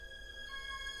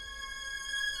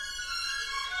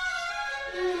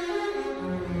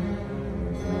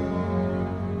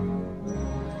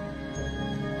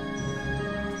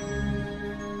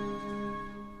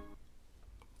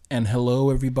man. Hello,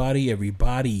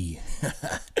 everybody.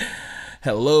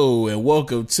 Hello, and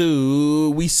welcome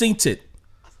to We Synced It.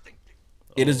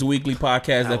 It is the weekly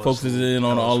podcast that focuses in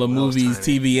on all the movies,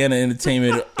 TV, and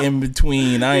entertainment in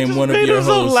between. I am one of your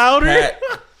hosts, Pat.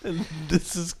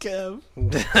 This is Kev.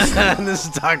 This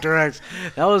is Dr. X.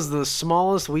 That was the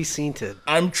smallest We Synced It.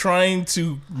 I'm trying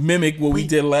to mimic what we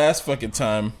did last fucking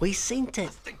time. We Synced It.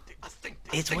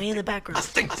 It's way in the background.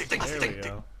 There we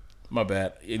go. My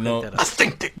bad. You know,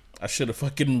 I should have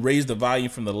fucking raised the volume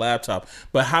from the laptop.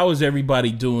 But how is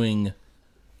everybody doing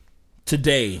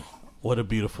today? What a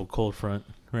beautiful cold front,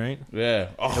 right? Yeah.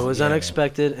 It was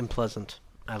unexpected and pleasant.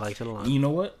 I liked it a lot. You know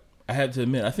what? I have to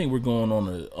admit, I think we're going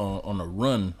on a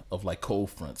run of like cold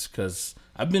fronts because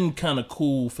I've been kind of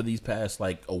cool for these past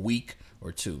like a week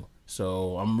or two.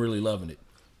 So I'm really loving it.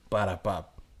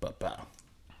 Ba-da-ba-ba-ba.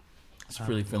 It's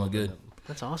really feeling good.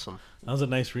 That's awesome. That was a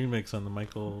nice remix on the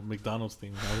Michael McDonald's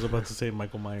theme. I was about to say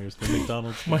Michael Myers, the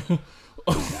McDonald's theme.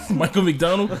 Michael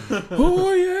McDonald?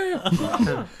 Oh, yeah.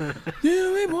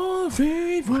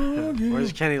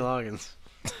 Where's Kenny Loggins?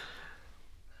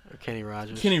 Or Kenny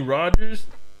Rogers? Kenny Rogers?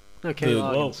 No, Kenny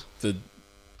Loggins.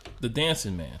 The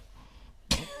dancing man.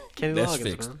 Kenny That's Loggins,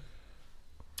 fixed. man.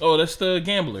 Oh, that's the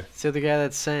gambler. It's the other guy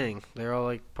that sang. They're all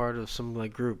like part of some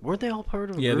like group. Weren't they all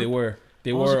part of a group? Yeah, they were.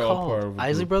 They What was were it all called? part of a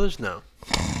Isley group. Brothers? No.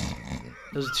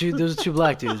 Those are two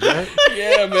black dudes, right?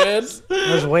 Yeah, man.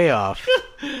 I was way off.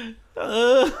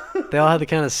 They all had the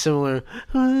kind of similar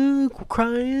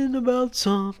crying about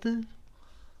something.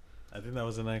 I think that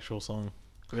was an actual song.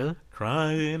 Really?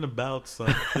 Crying about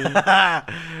something. I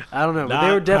don't know, but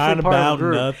they were definitely part of a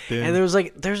group. Nothing. And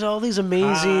there's all these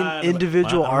amazing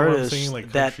individual artists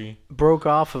that broke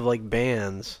off of like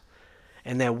bands,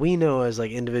 and that we know as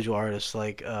like individual artists,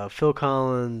 like Phil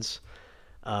Collins.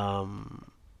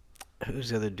 Who's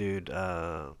the other dude?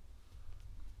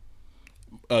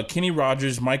 Kenny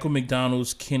Rogers, Michael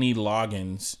McDonald's, Kenny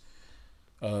Loggins.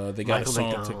 They got Michael a song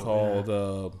McDonald, called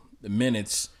The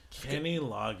Minutes. Kenny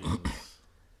Loggins.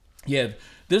 Yeah,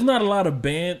 there's not a lot of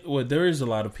band. Well, there is a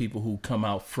lot of people who come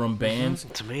out from bands.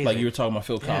 It's amazing. Like you were talking about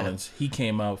Phil Collins. He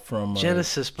came out from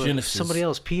Genesis, but Genesis. somebody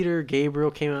else. Peter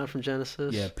Gabriel came out from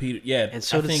Genesis. Yeah, Peter. Yeah, And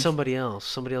so I did think somebody else.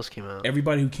 Somebody else came out.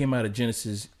 everybody who came out of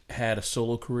Genesis had a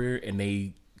solo career and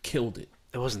they killed it.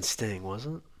 It wasn't Sting, was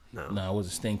it? No, it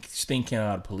wasn't Sting. Sting came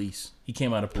out of Police. He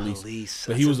came out of Police.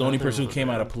 But That's he was the only another person who one, came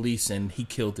out man. of Police and he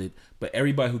killed it. But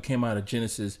everybody who came out of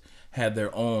Genesis had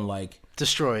their own like.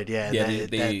 Destroyed, yeah. Yeah,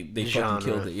 that they genre. fucking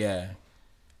killed it. Yeah,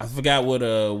 I forgot what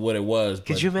it was. Could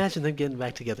but you imagine them getting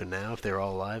back together now if they're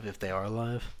all alive? If they are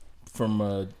alive, from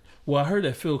well, I heard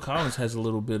that Phil Collins has a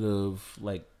little bit of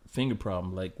like finger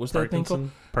problem. Like what's that thing called?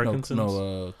 Parkinson's?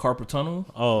 No, carpal tunnel.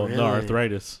 Oh, Really? no,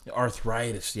 arthritis.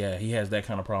 Arthritis. Yeah, he has that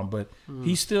kind of problem. But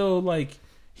he's still like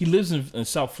he lives in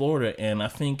South Florida, and I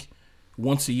think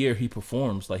once a year he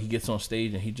performs. Like he gets on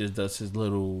stage and he just does his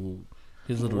little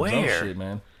drum Where? shit,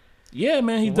 man. Yeah,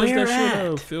 man, he does Where that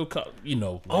at? shit. Phil, you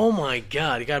know, like oh my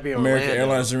God, you gotta be in American Orlando.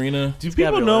 Airlines Arena. Do gotta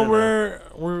people be know Orlando.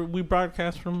 where we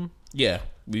broadcast from? Yeah,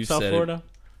 we South said Florida?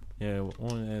 Yeah,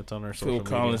 it's on our social Phil media.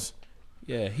 Collins.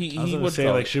 Yeah, he I was gonna would say,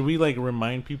 like, should we like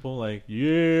remind people, like,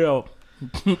 yeah,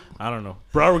 I don't know,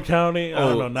 Broward County. I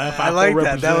don't know. 954 I like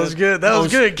that. That was good. That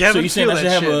was good. Kevin, So you saying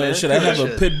I should have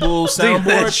a pit bull that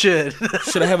soundboard? shit?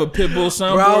 Should I have a pit bull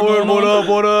soundboard? Broward, going what on? up?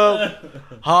 What up?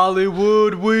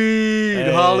 Hollywood weed,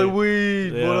 Hey,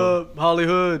 Hollyweed. yeah. What up,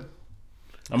 Hollywood?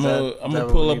 I'm that gonna what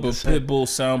pull we up need a to say? pit bull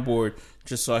soundboard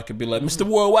just so I could be like, Mr.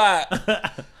 Worldwide,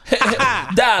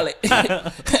 Dolly,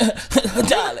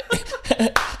 Dolly,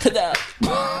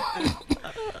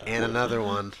 And another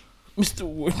one.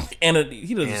 Mr. And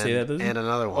he doesn't say that, does he? And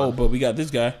another one. Oh, but we got this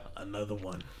guy. another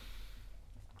one.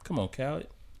 Come on, Khaled.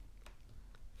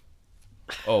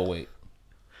 Oh wait.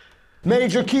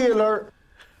 Major key alert.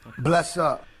 Bless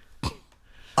up.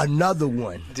 Another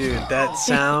one. Dude, that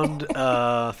sound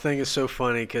thing is so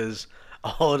funny because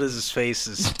all it is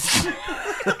faces.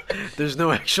 There's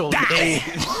no actual name.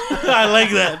 I like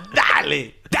that.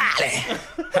 Dolly.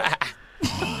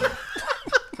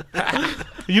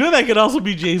 You know that could also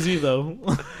be Jay-Z though.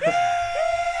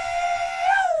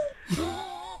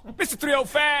 Mr.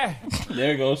 305.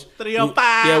 There it goes.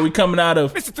 305. Yeah, we coming out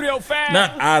of Mr. 305.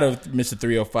 not out of Mr.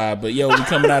 305, but yo, we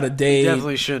coming out of day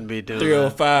Definitely shouldn't be doing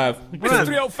 305. Mr.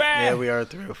 305. that. Yeah, we are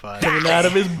 305. Coming out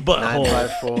of his butthole.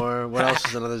 954. What else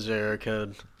is another zero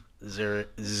code?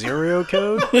 Zero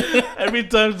code? Every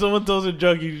time someone tells a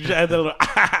joke, you just add that little.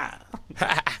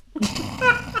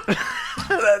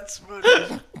 That's funny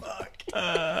as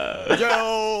fuck.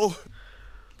 Yo.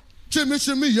 Shimmy,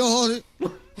 shimmy, y'all.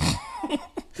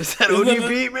 Is that OD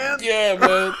beat, man? Yeah,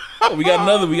 man. We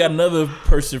got another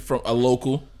person from a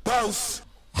local. Boss.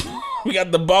 We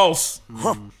got the boss.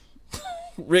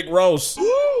 Rick Ross.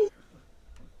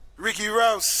 Ricky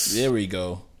Ross. There we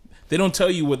go. They don't tell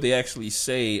you what they actually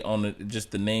say on just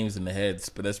the names and the heads,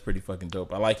 but that's pretty fucking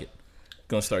dope. I like it.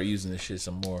 Gonna start using this shit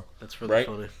some more. That's really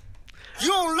funny. You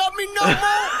don't love me no more.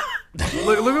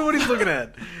 Look at what he's looking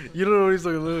at. You don't know what he's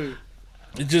looking at.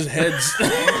 It just heads.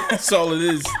 That's all it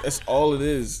is. That's all it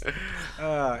is.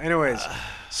 Anyways,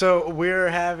 so we're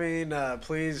having.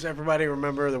 Please, everybody,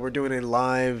 remember that we're doing a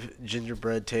live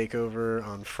gingerbread takeover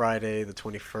on Friday, the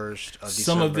 21st of December.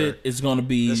 Some of it is going to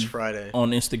be this Friday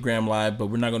on Instagram Live, but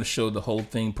we're not going to show the whole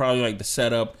thing. Probably like the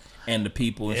setup and the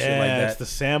people and shit like that. Yeah, it's the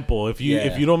sample. If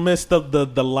you don't miss the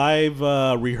live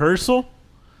rehearsal,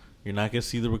 you're not gonna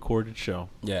see the recorded show.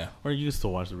 Yeah, or you can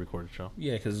still watch the recorded show.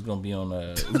 Yeah, because it's gonna be on.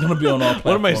 It's gonna be on all platforms.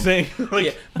 What am I saying?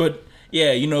 Yeah, but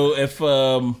yeah, you know, if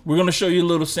we're gonna show you a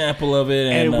little sample of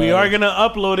it, and we are gonna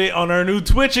upload it on our new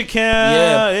Twitch account.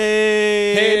 Yeah.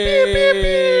 Hey,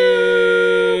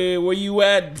 hey, where you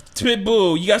at,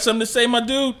 Pitbull? You got something to say, my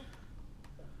dude?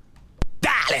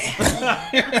 Dale.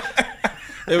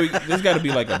 There's got to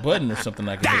be like a button or something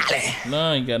like that. No,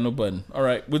 I ain't got no button. All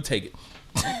right, we'll take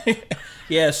it.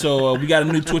 Yeah, so we got a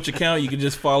new Twitch account. You can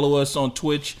just follow us on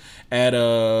Twitch at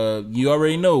you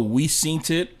already know, We Seen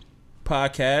It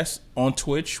Podcast on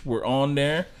Twitch. We're on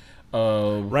there.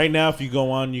 Right now, if you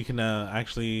go on, you can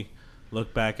actually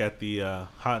look back at the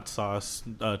hot sauce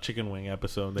chicken wing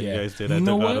episode that you guys did at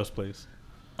Delgado's place.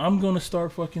 I'm gonna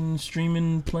start fucking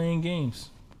streaming, playing games,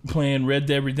 playing Red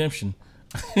Dead Redemption.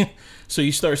 So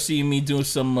you start seeing me doing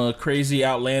some crazy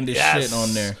outlandish shit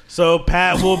on there. So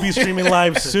Pat will be streaming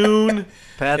live soon.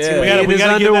 Pat's we gotta give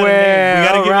that a name. We gotta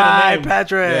give it a name.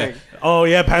 Patrick. Yeah. Oh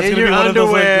yeah, Pat's in gonna be one of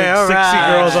those like sexy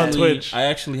girls on Twitch. I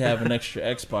actually have an extra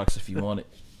Xbox if you want it.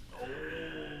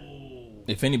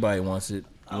 If anybody wants it,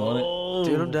 you want it?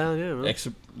 Dude, I'm down. Yeah, bro.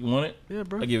 Extra, you want it? Yeah,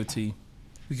 bro. I'll give it to you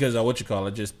because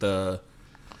just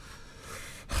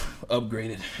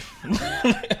upgraded.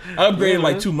 I upgraded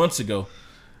like 2 months ago.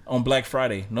 On Black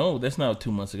Friday. No, that's not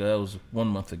 2 months ago. That was 1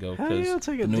 month ago. Because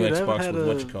the new Xbox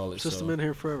was system in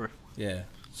here forever. Yeah.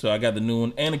 So I got the new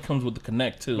one. And it comes with the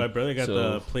Kinect, too. My brother got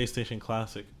the PlayStation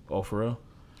Classic. Oh, for real?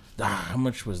 How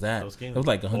much was that? It was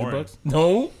like $100. No.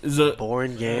 No? Is it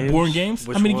Boring Games? Boring Games?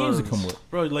 Which How many ones? games did it come with?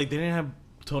 Bro, like they didn't have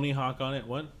Tony Hawk on it.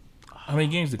 What? How many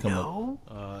games did it come with?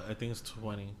 I think it's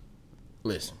 20.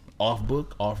 Listen. Off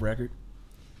book, off record.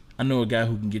 I know a guy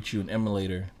who can get you an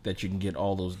emulator that you can get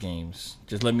all those games.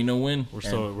 Just let me know when. We're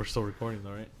still recording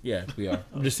though, right? Yeah, we are.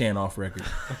 I'm just saying off record.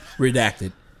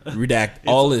 Redacted. Redact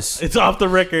all this. It's off the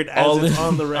record. All it's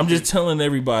on the record. I'm just telling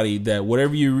everybody that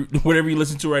whatever you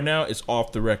listen to right now is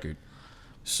off the record.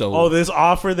 So this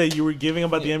offer that you were giving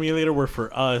about the emulator were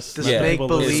for us. This make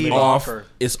believe offer.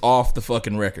 It's off the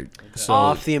fucking record. Okay. So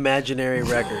off the imaginary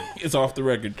record. It's off the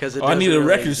record. Because I need a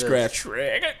record scratch.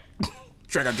 Drag it.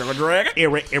 All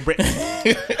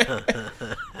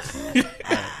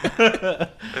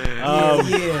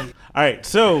right,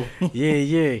 so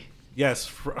yeah. Yes,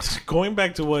 going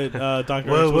back to what Dr. X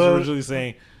was originally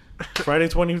saying, Friday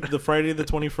the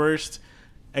 21st,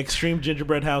 Extreme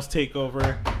Gingerbread House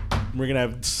Takeover. We're gonna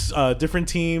have different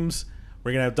teams.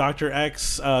 We're gonna have Dr.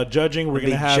 X judging. We're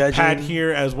gonna have Pat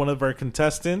here as one of our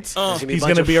contestants. He's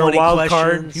gonna be our wild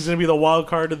card. He's gonna be the wild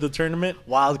card of the tournament.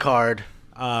 Wild card.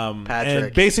 Patrick.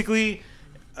 And basically,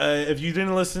 if you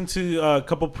didn't listen to a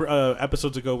couple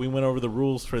episodes ago, we went over the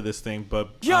rules for this thing.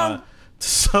 But to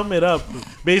sum it up,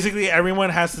 basically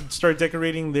everyone has to start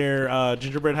decorating their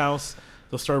gingerbread house.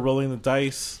 They'll start rolling the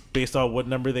dice based on what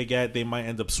number they get. They might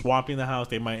end up swapping the house.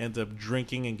 They might end up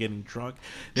drinking and getting drunk.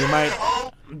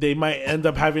 They might end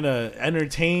up having to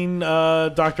entertain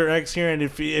Dr. X here. And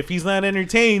if he's not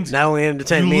entertained, not only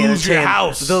entertain me, entertain your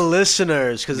house, the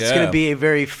listeners, because it's going to be a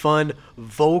very fun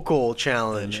vocal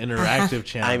challenge, an interactive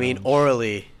challenge. I mean,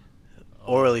 orally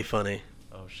funny.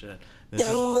 Oh shit. This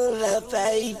is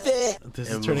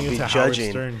turning into Howard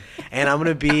Stern. And I'm going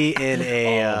to be in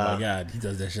a... oh, my God. He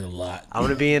does that shit a lot. I'm going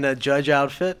to be in a judge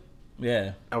outfit.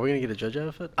 Yeah. Are we going to get a judge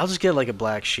outfit? I'll just get, like, a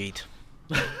black sheet.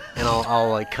 And I'll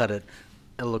like, cut it.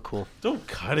 It'll look cool. Don't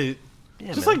cut it.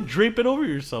 Yeah, just, like, drape it over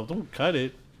yourself. Don't cut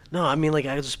it. No, I mean, like,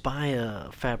 I just buy a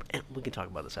fabric. We can talk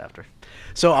about this after.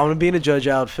 So I'm going to be in a judge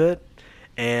outfit.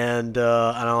 And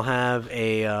I'll have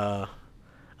a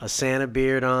Santa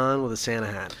beard on with a Santa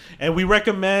hat. And we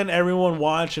recommend everyone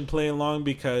watch and play along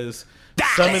because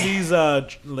some of these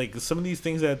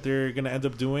things that they're gonna end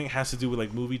up doing has to do with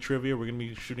like movie trivia. We're gonna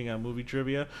be shooting out movie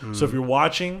trivia. So if you're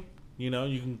watching, you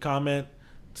can comment,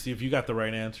 see if you got the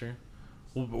right answer.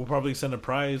 We'll probably send a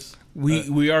prize.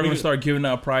 We are going to start giving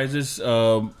out prizes.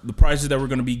 The prizes that we're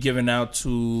going to be giving out to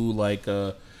like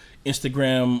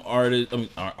Instagram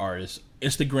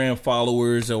Instagram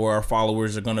followers or our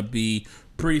followers are going to be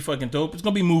pretty fucking dope. It's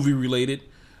going to be movie related.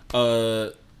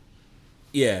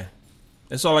 Yeah,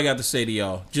 that's all I got to say to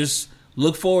y'all. Just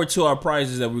look forward to our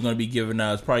prizes that we're going to be giving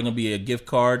out. It's probably going to be a gift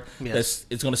card. Yes.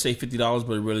 It's going to say $50,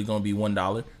 but it's really going to be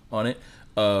 $1 on it.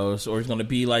 So it's going to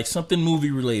be like something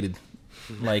movie related.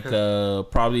 Like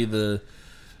probably the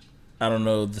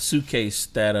suitcase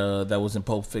that was in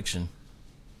Pulp Fiction.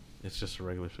 It's just a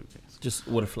regular suitcase, just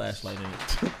with a flashlight in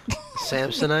it.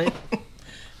 Samsonite.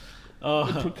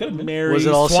 Mary was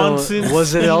it also Swanson.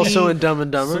 Was it also in Dumb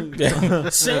and Dumber?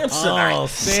 Samsonite. Oh,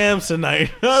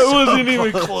 Samsonite. I wasn't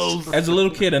even close. As a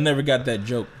little kid, I never got that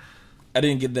joke. I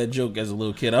didn't get that joke as a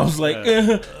little kid. I was like,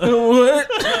 what?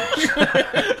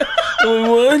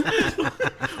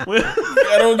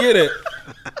 I don't get it.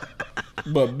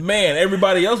 But man,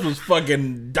 everybody else was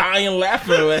fucking dying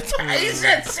laughing at that. He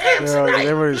said Samsonite.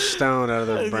 They were stoned out of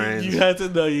their brains. You had to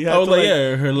know. I was like,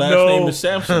 yeah, her last name is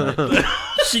Samsonite.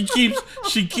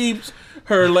 she keeps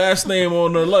her last name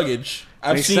on her luggage.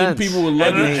 I've seen people with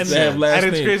luggage that have last names.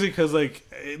 And it's crazy because like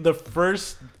the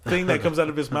first thing that comes out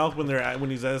of his mouth when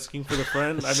he's asking for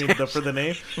for the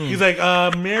name, he's like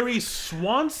Mary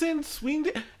Swanson,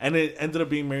 and it ended up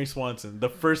being Mary Swanson. The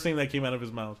first thing that came out of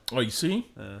his mouth. Oh, you see?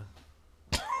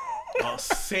 Oh,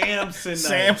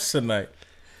 Samsonite.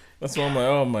 That's why I'm like,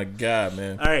 oh my god,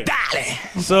 man. All right.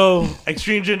 So,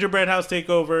 Extreme Gingerbread House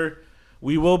Takeover.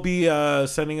 We will be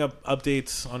sending up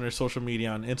updates on our social media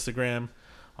on Instagram,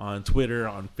 on Twitter,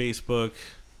 on Facebook.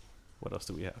 What else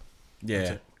do we have?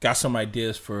 Yeah, got some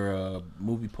ideas for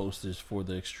movie posters for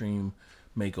the Extreme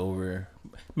Makeover.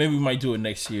 Maybe we might do it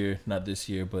next year, not this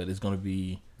year, but it's going to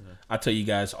be. I'll tell you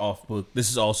guys off book.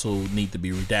 This is also need to be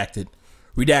redacted.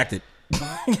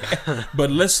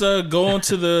 But let's go on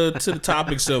to the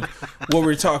topics of what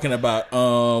we're talking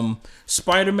about.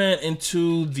 Spider-Man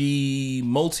Into the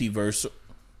Multiverse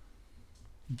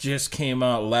just came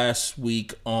out last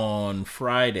week on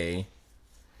Friday,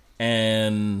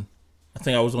 and I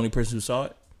think I was the only person who saw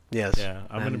it. Yes. Yeah,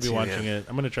 I'm going to be watching it.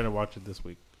 I'm going to try to watch it this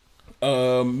week.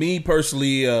 Me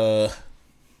personally, out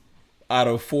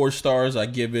of 4 stars, I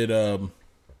give it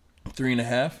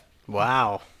 3.5.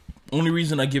 Wow. Only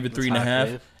reason I give it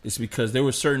 3.5 is because there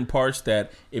were certain parts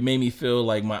that it made me feel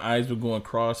like my eyes were going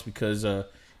cross because it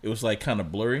was like kind of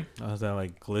blurry. Oh, is that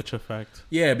like glitch effect?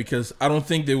 Yeah, because I don't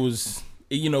think there was,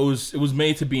 it was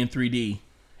made to be in 3D,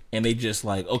 and they just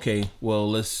like, okay, well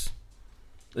let's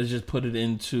just put it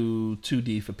into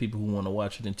 2D for people who want to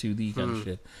watch it in 2D kind of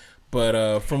shit.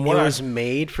 But from what it was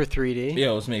made for 3D.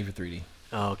 Yeah, it was made for 3D.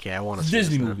 Oh, okay, I want to see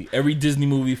Disney movie. Every Disney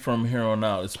movie from here on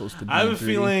out is supposed to be. I have a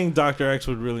feeling Dr. X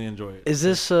would really enjoy it. Is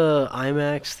this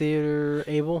IMAX theater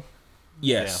able?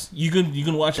 Yes, yeah. You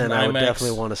can watch it in IMAX. I would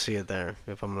definitely want to see it there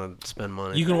if I'm going to spend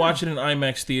money. You can watch it in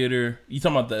IMAX theater. You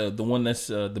talking about the one that's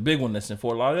the big one that's in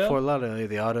Fort Lauderdale? Fort Lauderdale,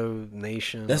 the Auto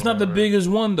Nation. That's not the biggest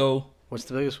one though. What's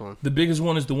the biggest one? The biggest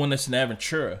one is the one that's in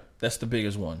Aventura. That's the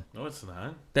biggest one. No, it's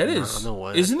not. That is. No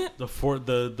way. Isn't it? The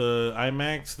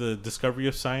IMAX, the Discovery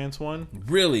of Science one.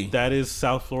 Really? That is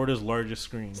South Florida's largest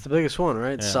screen. It's the biggest one,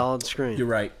 right? Yeah. Solid screen. You're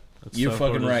right. You're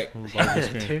fucking right.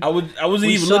 Dude, I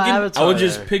wasn't even looking. I was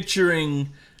just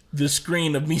picturing the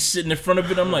screen of me sitting in front of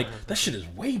it. I'm like, that shit is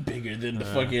way bigger than the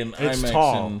fucking it's IMAX.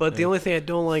 Tall. But the only thing I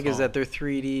don't like is that they're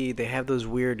 3D. They have those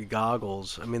weird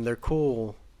goggles. I mean, they're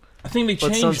cool. I think they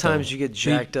changed. But sometimes you get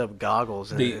jacked up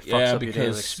goggles, and it fucks up your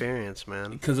damn experience, man.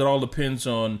 Because it all depends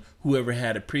on whoever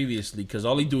had it previously. Because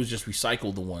all they do is just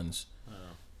recycle the ones.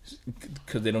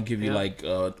 Because they don't give you like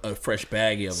a fresh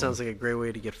bag of them. Sounds like a great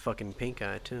way to get fucking pink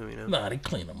eye too. Nah, they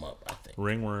clean them up. I think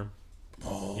ringworm.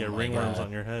 Oh, yeah, ringworms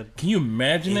on your head. Can you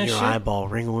imagine that your shit? Eyeball,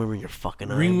 ringworm in your fucking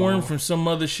ringworm eyeball. From some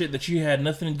other shit that you had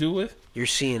nothing to do with. You're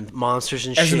seeing monsters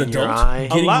and as shit an adult, in your eye.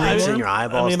 getting ringworm in your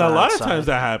eyeballs. I mean, a lot of times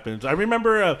that happens. I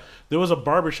remember there was a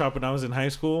barbershop when I was in high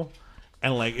school,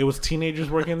 and like it was teenagers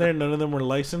working there. None of them were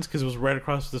licensed because it was right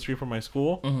across the street from my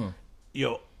school. Mm-hmm.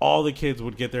 Yo, all the kids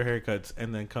would get their haircuts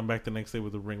and then come back the next day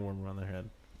with a ringworm around their head.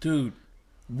 Dude,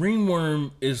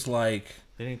 ringworm is like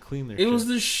they didn't clean their. It was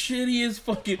the shittiest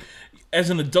fucking. As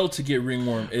an adult to get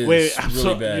ringworm is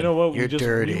really bad. You know what? You're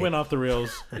dirty. We went off the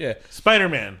rails. Yeah,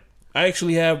 Spider-Man. I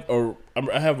actually have a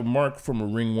mark from a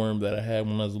ringworm that I had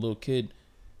when I was a little kid.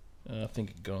 I think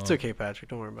it's gone. It's okay, Patrick.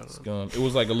 Don't worry about it. It's gone. It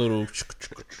was like a little,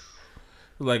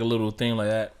 thing like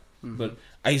that. But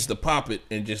I used to pop it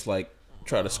and just like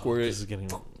try to squirt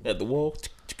it at the wall.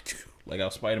 like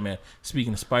out Spider-Man.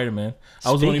 Speaking of Spider-Man,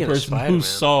 I was the only Speaking of person who Spider-Man.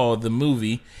 saw the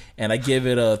movie, and I gave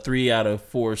it a 3 out of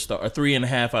 4 star, or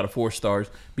 3.5 out of 4 stars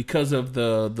because of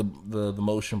the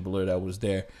motion blur that was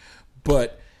there.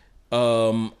 But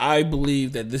I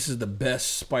believe that this is the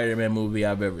best Spider-Man movie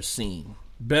I've ever seen.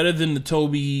 Better than the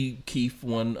Tobey Keith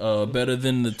one. Better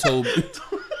than the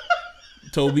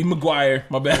Tobey Maguire.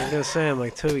 My I was bad. gonna say, I'm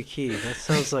like Toby Keith. That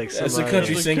sounds like That's a somebody.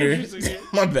 country singer.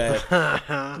 My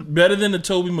bad. Better than the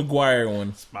Tobey Maguire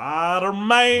one.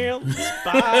 Spider-Man.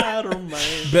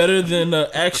 Better than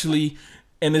actually,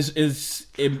 and since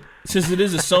it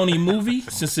is a Sony movie,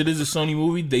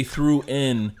 they threw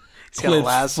in He's got a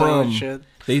lasso and shit.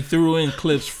 They threw in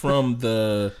clips from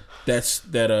that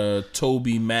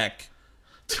Toby Mac.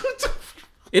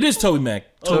 It is Toby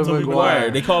Mac. Tobey Maguire.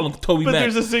 They call him Toby But Mac.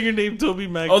 there's a singer named Toby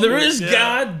Mac. Oh, there too. is. Yeah.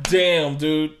 God damn,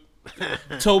 dude.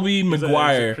 Toby He's a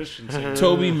Maguire. Christian singer.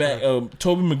 Toby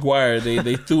Maguire.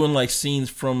 They threw in like scenes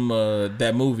from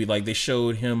that movie. Like they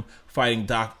showed him fighting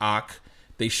Doc Ock.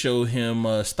 They showed him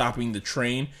stopping the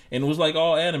train, and it was like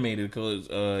all animated because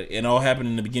it all happened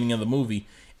in the beginning of the movie.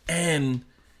 And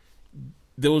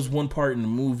there was one part in the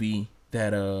movie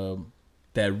that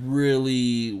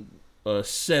really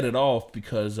set it off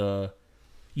because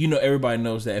everybody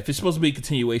knows that if it's supposed to be a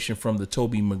continuation from the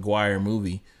Tobey Maguire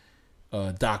movie,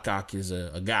 Doc Ock is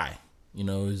a guy,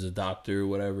 he's a doctor or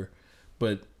whatever.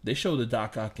 But they showed the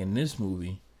Doc Ock in this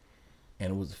movie,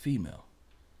 and it was a female.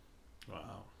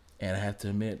 Wow. And I have to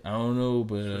admit, I don't know,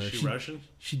 but Was she Russian?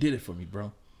 She did it for me,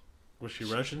 bro. Was she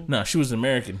Russian? No, she was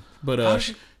American, but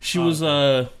she Oh, was.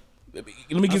 Let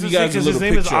me give you guys a because little his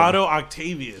name picture. is Otto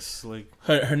Octavius. Like,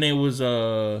 Her name was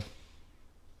oh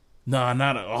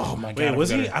my god. wait, was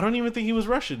he? I I don't even think he was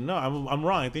Russian. No, I'm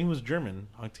wrong. I think he was German.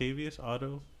 Octavius,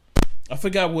 Otto.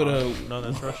 forgot what No,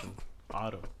 that's Russian.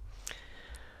 Otto.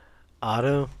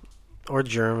 Otto or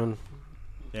German.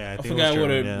 Yeah, I I think forgot it was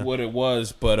German, what it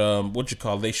was, but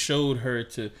they showed her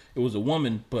to. It was a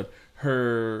woman, but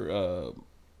her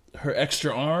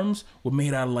extra arms were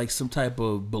made out of like some type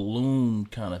of balloon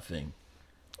kind of thing,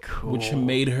 Cool. which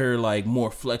made her like more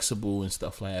flexible and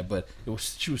stuff like that. But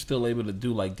she was still able to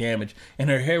do like damage, and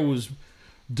her hair was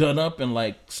done up in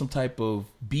like some type of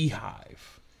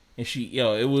beehive, and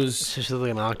it was So she looked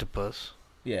like an octopus.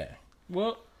 yeah.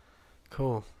 Well,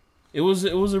 Cool. it was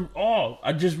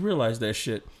I just realized that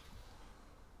shit.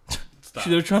 Stop.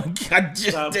 They were trying to. I just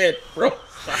Stop. did, bro.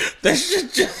 That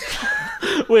shit just.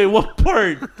 Wait, what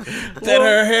part? That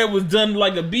her hair was done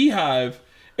like a beehive,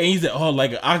 and he said, "Oh,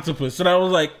 like an octopus." And I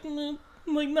was like,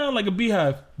 not like a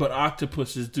beehive, but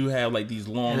octopuses do have like these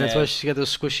long. And that's why she's got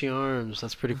those squishy arms.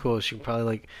 That's pretty cool. She can probably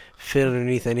like fit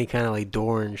underneath any kind of like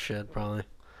door and shit. Probably.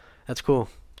 That's cool.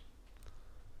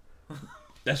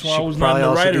 That's why She I was could not in probably the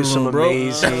also writer do some room, bro.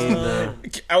 amazing.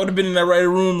 I would have been in that writer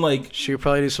room, like, She could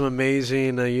probably do some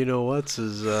amazing. You know what's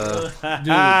his dude.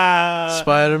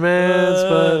 Spider-Man.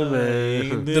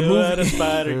 The movie-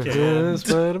 Spider Cam.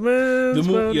 Spider-Man. The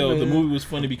Spider-Man. movie was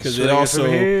funny because Swing it also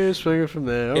from here, swing it from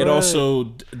there. it All right. also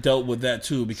dealt with that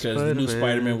too because the new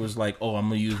Spider-Man. Spider-Man was like, oh, I'm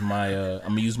gonna use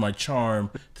my charm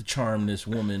to charm this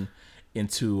woman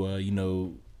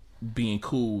into being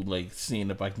cool, like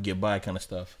seeing if I can get by, kind of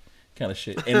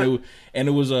shit. And it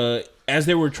was as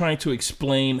they were trying to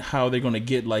explain how they're gonna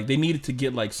get, like, they needed to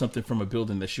get like something from a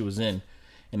building that she was in,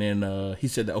 and then he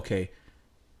said that, okay,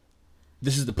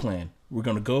 this is the plan. We're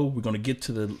gonna get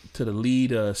to the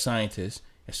lead scientist.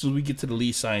 As soon as we get to the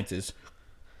lead scientist,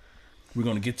 we're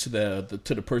gonna get to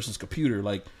the person's computer,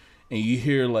 like, and you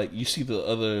hear, like, you see the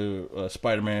other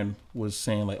Spider-Man was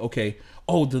saying, like, okay,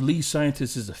 oh, the lead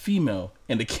scientist is a female,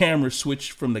 and the camera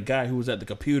switched from the guy who was at the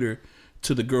computer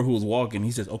to the girl who was walking.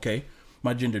 He says, okay,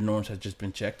 my gender norms have just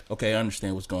been checked. Okay, I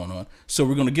understand what's going on. So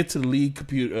we're gonna get to the lead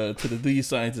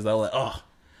scientist. I was like, oh,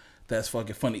 that's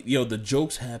fucking funny. Yo, the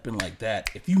jokes happen like that.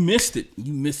 If you missed it,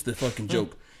 you missed the fucking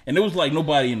joke. And there was like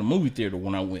nobody in the movie theater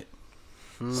when I went.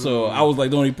 So I was like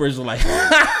the only person like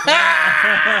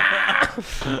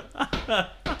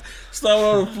Stomping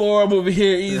on the floor. I'm over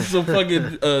here eating some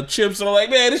fucking chips, and I'm like,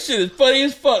 man, this shit is funny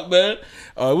as fuck, man.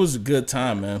 It was a good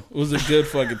time, man. It was a good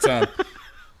fucking time.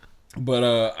 But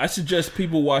I suggest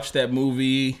people watch that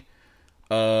movie.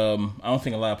 I don't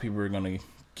think a lot of people are gonna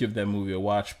give that movie a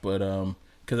watch, but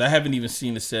because I haven't even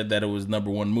seen it said that it was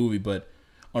 #1 movie, but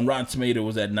on Rotten Tomato it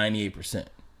was at 98%.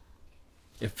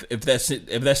 If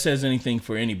that says anything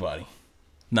for anybody,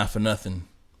 not for nothing,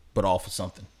 but all for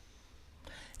something.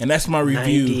 And that's my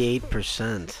review.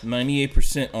 98%.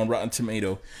 98% on Rotten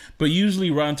Tomato. But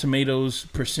usually Rotten Tomatoes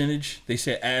percentage, they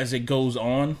say as it goes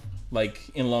on,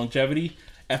 like in longevity,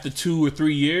 after 2 or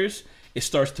 3 years, it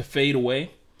starts to fade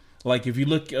away. Like if you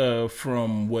look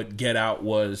from what Get Out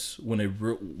was when it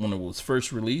was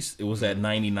first released, it was at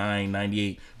 99,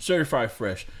 98, certified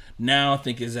fresh. Now I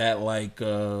think it's at like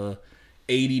 89,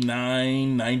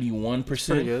 91%.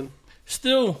 Pretty good.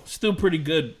 Still pretty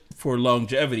good for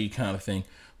longevity kind of thing.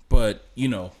 But, you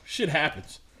know, shit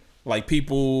happens. Like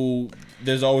people,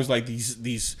 there's always like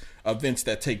these events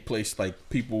that take place. Like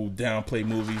people downplay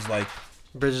movies like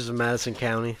Bridges of Madison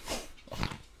County.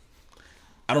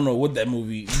 I don't know what that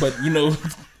movie, but you know,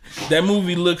 that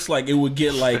movie looks like it would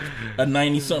get like a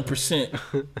 90-something%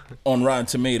 on Rotten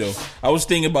Tomato. I was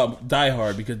thinking about Die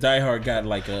Hard because Die Hard got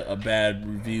like a bad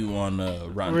review on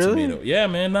Rotten Tomato. Yeah,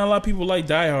 man, not a lot of people like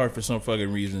Die Hard for some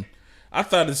fucking reason. I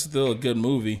thought it's still a good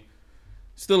movie,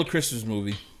 still a Christmas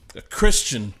movie, a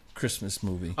Christian Christmas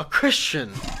movie, A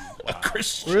Christian. a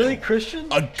Christian, Really? Christian?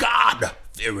 a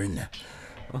God-fearing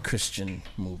Christian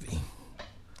movie.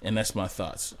 And that's my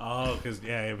thoughts. Oh, because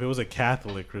if it was a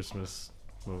Catholic Christmas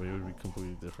movie, it would be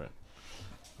completely different.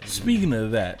 Speaking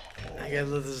of that, I gotta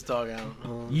let this dog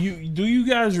out. do you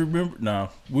guys remember? No,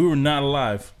 we were not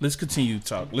alive. Let's continue to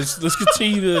talk. Let's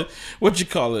continue to what you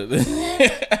call it.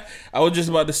 I was just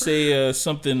about to say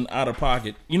something out of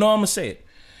pocket. You know, I'm gonna say it.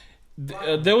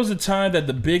 There was a time that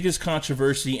the biggest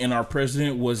controversy in our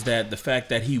president was that the fact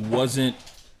that he wasn't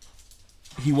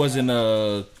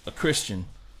a Christian.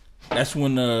 That's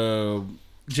when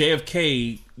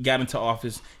JFK got into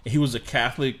office and he was a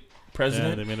Catholic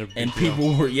president. Yeah, they made a big and deal.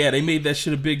 people were they made that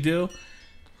shit a big deal.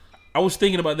 I was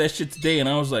thinking about that shit today and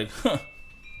I was like,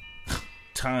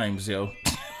 times, yo.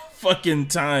 Fucking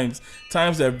times.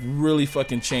 Times have really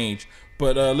fucking changed.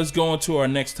 But let's go on to our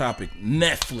next topic.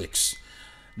 Netflix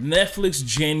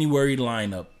January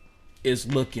lineup is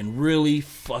looking really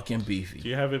fucking beefy. Do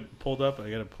you have it pulled up? I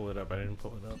gotta pull it up. I didn't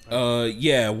pull it up.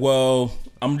 Yeah, well,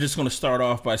 I'm just going to start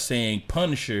off by saying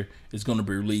Punisher is going to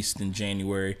be released in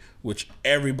January, which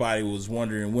everybody was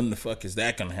wondering when the fuck is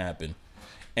that going to happen.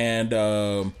 And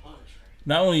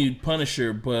not only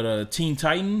Punisher, but Teen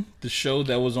Titan, the show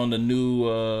that was on the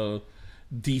new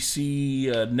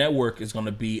DC network, is going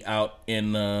to be out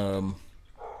in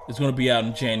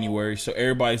January. So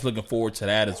everybody's looking forward to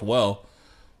that as well.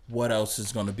 What else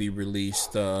is going to be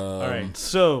released? All right,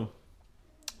 so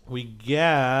we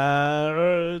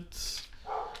got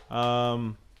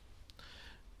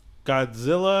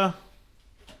Godzilla.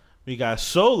 We got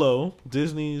Solo,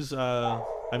 Disney's.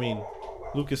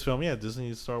 Lucasfilm. Yeah,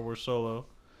 Disney's Star Wars Solo.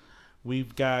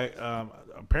 We've got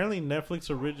apparently Netflix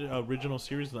original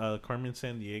series, Carmen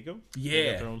Sandiego. Yeah,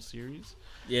 they got their own series.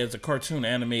 Yeah, it's a cartoon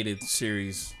animated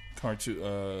series.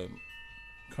 Carmen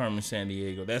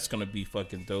Sandiego. That's gonna be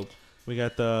fucking dope. We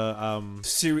got the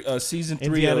season 3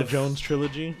 Indiana of Jones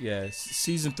trilogy. Yeah,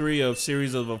 season 3 of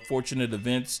Series of Unfortunate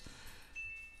Events.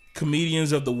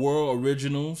 Comedians of the World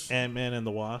originals. Ant-Man and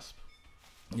the Wasp.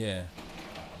 Yeah.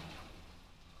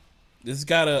 This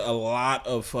got a lot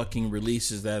of fucking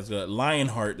releases. That's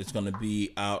Lionheart is gonna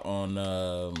be out on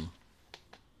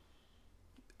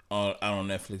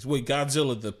Netflix. Wait,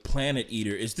 Godzilla the Planet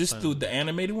Eater. Is this the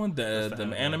animated one?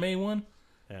 The anime one?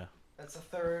 Yeah. That's the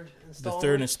third installment. The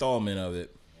third installment of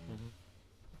it. Mm-hmm.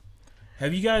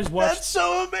 Have you guys watched? That's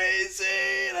so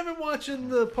amazing! I've been watching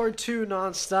the part 2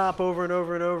 nonstop over and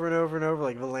over and over and over and over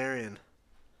like Valerian.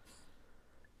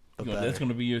 That's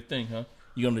gonna be your thing, huh?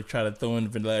 You're gonna try to throw in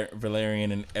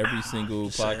Valerian in every single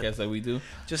podcast that we do?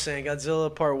 Just saying,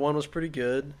 Godzilla part 1 was pretty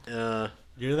good.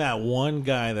 You're that one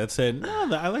guy that said,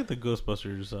 no, I like the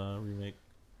Ghostbusters remake.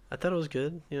 I thought it was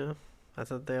good, yeah. I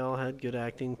thought they all had good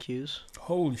acting cues.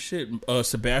 Holy shit.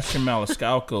 Sebastian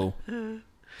Maniscalco,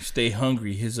 Stay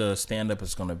Hungry, his stand-up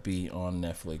is going to be on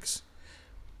Netflix.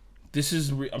 This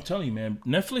is, I'm telling you, man,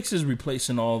 Netflix is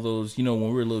replacing all those, when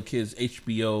we were little kids,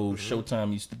 HBO,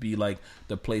 Showtime used to be like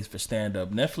the place for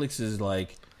stand-up. Netflix is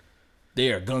like,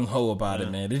 they are gung-ho about it,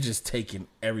 man. They're just taking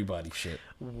everybody's shit.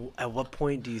 At what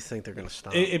point do you think they're going to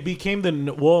stop? It became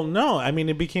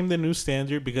it became the new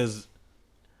standard because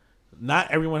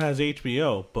not everyone has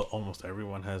HBO, but almost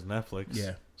everyone has Netflix.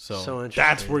 Yeah. So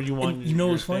that's where you want. And you know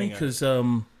what's funny? Because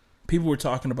people were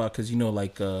talking about because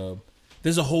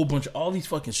there's a whole bunch of all these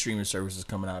fucking streaming services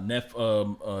coming out.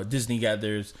 Disney got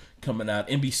theirs coming out.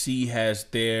 NBC has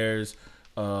theirs.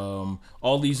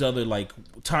 All these other like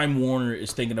Time Warner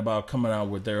is thinking about coming out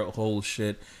with their whole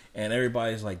shit, and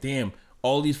everybody's like, "Damn,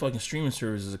 all these fucking streaming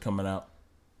services are coming out.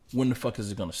 When the fuck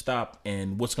is it gonna stop?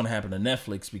 And what's gonna happen to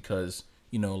Netflix? Because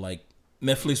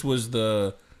Netflix was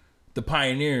the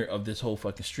pioneer of this whole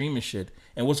fucking streaming shit.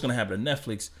 And what's gonna happen to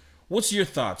Netflix? What's your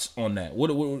thoughts on that? What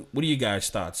are you guys'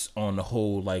 thoughts on the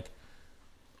whole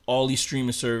all these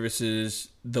streaming services?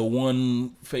 The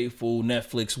one faithful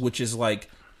Netflix, which is like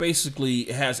basically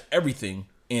it has everything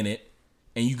in it,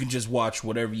 and you can just watch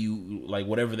whatever you like,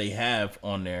 whatever they have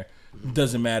on there.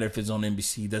 Doesn't matter if it's on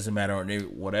NBC, doesn't matter on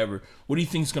whatever. What do you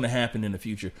think is going to happen in the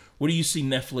future? What do you see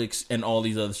Netflix and all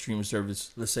these other streaming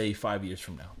services, let's say 5 years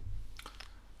from now?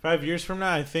 5 years from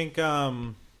now, I think,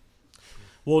 well,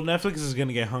 Netflix is going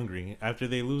to get hungry. After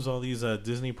they lose all these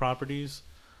Disney properties,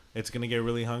 it's going to get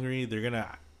really hungry.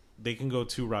 They can go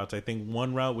two routes. I think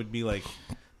one route would be like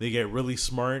they get really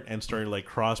smart and start like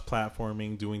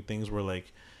cross-platforming, doing things where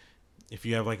like if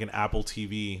you have like an Apple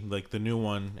TV, like the new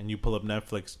one, and you pull up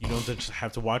Netflix, you don't just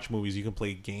have to watch movies. You can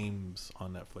play games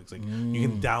on Netflix. Like you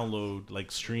can download like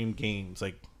stream games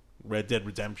like Red Dead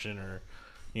Redemption or,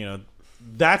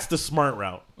 that's the smart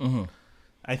route. Mm-hmm.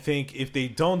 I think if they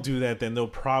don't do that, then they'll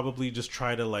probably just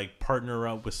try to like partner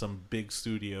up with some big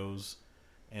studios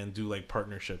and do like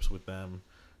partnerships with them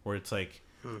where it's like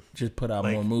just put out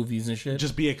like, more movies and shit.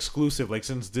 Just be exclusive. Like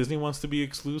since Disney wants to be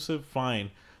exclusive, fine.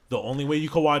 The only way you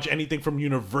can watch anything from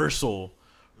Universal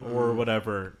or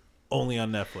whatever, only on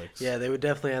Netflix. Yeah, they would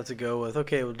definitely have to go with,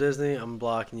 okay, well, Disney, I'm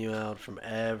blocking you out from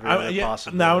every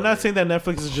possible. Now, I'm not saying that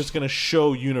Netflix is just going to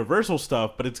show Universal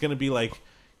stuff, but it's going to be like,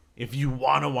 if you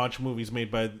want to watch movies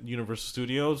made by Universal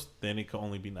Studios, then it can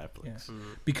only be Netflix. Yeah.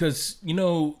 Mm-hmm. Because,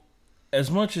 as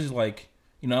much as like,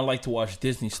 I like to watch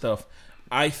Disney stuff,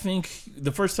 I think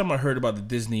the first time I heard about the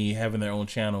Disney having their own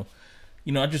channel,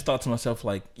 I just thought to myself,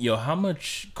 like, yo, how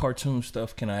much cartoon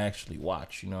stuff can I actually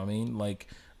watch? You know what I mean? Like,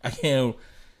 I can't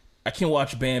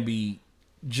watch Bambi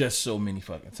just so many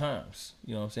fucking times.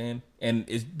 You know what I'm saying? And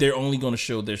they're only going to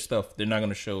show their stuff. They're not going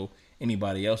to show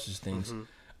anybody else's things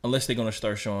unless they're going to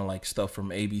start showing, like, stuff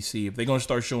from ABC. If they're going to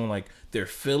start showing, like, their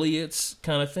affiliates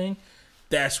kind of thing,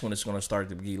 that's when it's going to start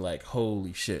to be like,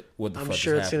 holy shit, what the fuck is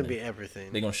happening? I'm sure it's going to be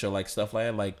everything. They're going to show like stuff like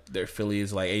that, like their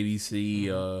affiliates, like ABC,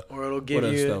 or it'll give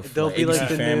you stuff, they'll like be ABC like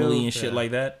the Family new, and shit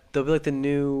like that. They'll be like the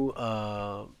new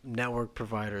network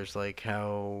providers, like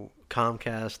how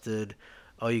Comcast did.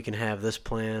 Oh, you can have this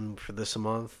plan for this a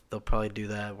month. They'll probably do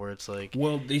that where it's like,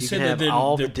 well, they said that their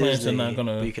plans Disney, are not going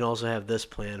to. But you can also have this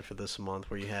plan for this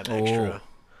month where you have extra.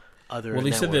 Well,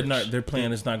 they said that their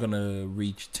plan is not going to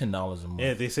reach $10 a month.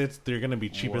 Yeah, they said they're going to be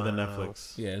cheaper than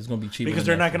Netflix. Yeah, it's going to be cheaper because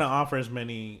they're not going to offer as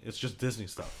many. It's just Disney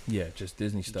stuff. Yeah, just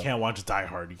Disney stuff. You can't watch Die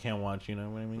Hard. You can't watch. You know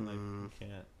what I mean? Like you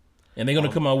can't. And they're going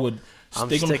to come out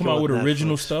with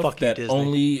original stuff that Disney.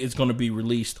 Only is going to be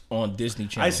released on Disney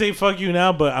Channel. I say fuck you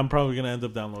now, but I'm probably going to end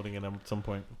up downloading it at some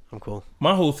point. I'm cool.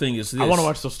 My whole thing is this. I want to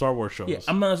watch the Star Wars shows. Yeah,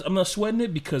 I'm not sweating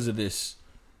it because of this.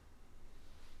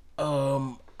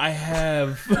 I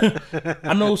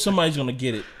know somebody's gonna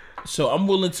get it, so I'm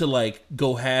willing to like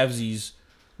go halvesies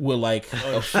with like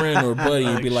a friend or a buddy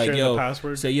and be like, yo,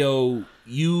 say, yo,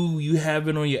 you have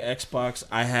it on your Xbox,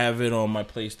 I have it on my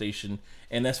PlayStation,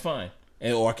 and that's fine.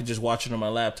 Or I could just watch it on my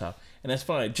laptop, and that's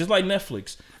fine. Just like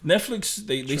Netflix.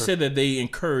 They said that they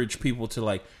encourage people to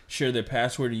like share their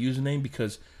password and username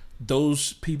because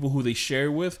those people who they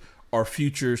share with are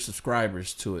future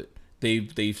subscribers to it.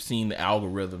 They've seen the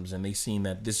algorithms and they've seen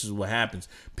that this is what happens.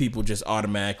 People just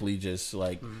automatically just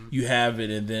like you have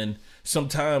it, and then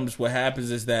sometimes what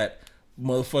happens is that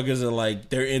motherfuckers are like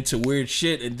they're into weird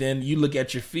shit, and then you look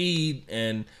at your feed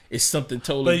and it's something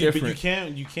totally different. But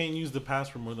you can't use the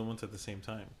password more than once at the same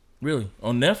time. Really?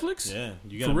 On Netflix?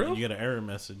 Yeah, for real? You get an error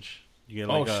message. You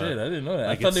get shit! I didn't know that.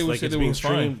 Like I thought they would say they were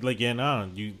streamed. Like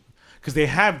because they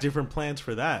have different plans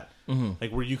for that. Mm-hmm.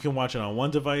 Like where you can watch it on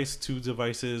one device, 2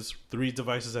 devices, 3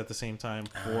 devices at the same time,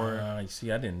 4.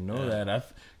 See, I didn't know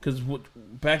that. Because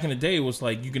back in the day, it was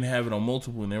like you can have it on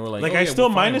multiple, and they were like, mine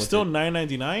is still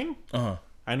 $9.99.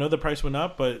 I know the price went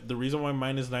up, but the reason why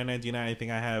mine is $9.99, I think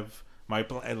I have my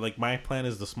plan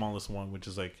is the smallest one, which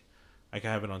is like I can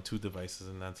have it on 2 devices,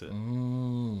 and that's it.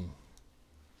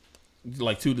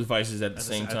 Like 2 devices at the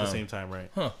same time. At the same time, right?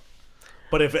 Huh.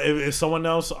 But if someone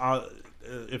else,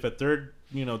 if a third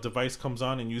device comes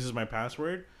on and uses my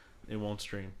password, it won't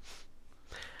stream.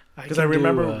 Because I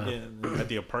remember at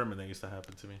the apartment that used to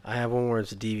happen to me. I have one where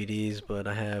it's DVDs, but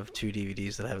I have 2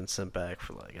 DVDs that I haven't sent back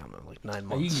for like 9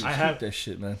 months. I have that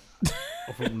shit, man.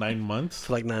 For 9 months?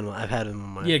 For like 9 months. I've had them on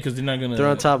my. Yeah, because they're not gonna. They're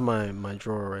on top of my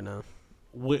drawer right now.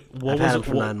 I've had them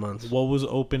for 9 months. What was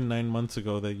open 9 months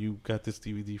ago that you got this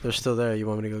DVD from? They're still there. You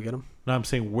want me to go get them? No, I'm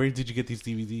saying, where did you get these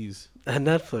DVDs? At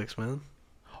Netflix, man.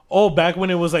 Oh, back when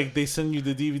it was like they send you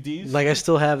the DVDs? Like I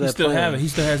still have that plan. He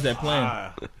still has that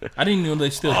plan. I didn't know they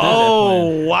still had that plan.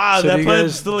 Oh, wow. So that plan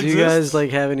still exists? Do you guys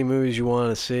like have any movies you want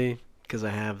to see? Because I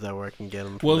have that where I can get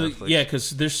them from Netflix. Yeah,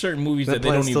 because there's certain movies that they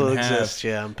don't even have.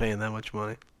 Yeah, I'm paying that much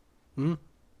money.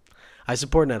 I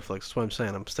support Netflix. That's what I'm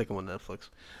saying. I'm sticking with Netflix.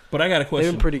 But I got a question.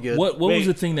 They've been pretty good. What was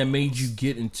the thing that made you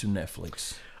get into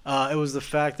Netflix? It was the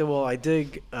fact that I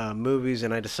dig movies,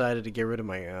 and I decided to get rid of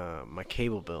my my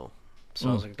cable bill. So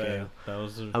I was like, okay,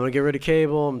 I'm gonna get rid of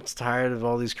cable. I'm tired of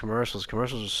all these commercials.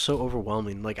 Commercials are so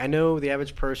overwhelming. Like I know the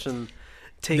average person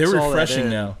takes. They're all refreshing that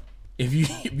in. now. If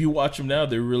you watch them now,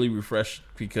 they're really refreshed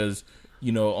because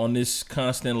on this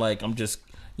constant I'm just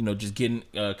just getting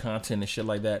content and shit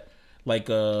like that. Like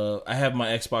I have my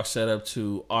Xbox set up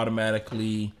to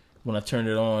automatically when I turn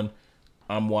it on,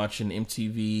 I'm watching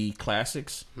MTV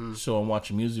Classics, so I'm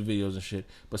watching music videos and shit.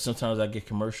 But sometimes I get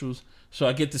commercials, so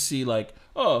I get to see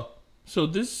so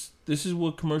this is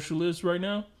what commercial is right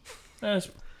now. It's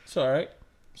all right.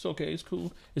 It's okay. It's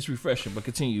cool. It's refreshing. But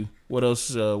continue. What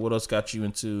else? What else got you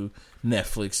into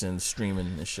Netflix and streaming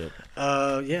and shit?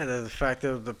 The fact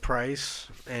of the price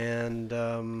and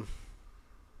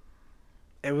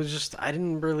it was just I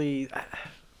didn't really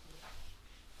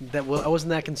I wasn't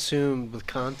that consumed with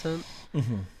content.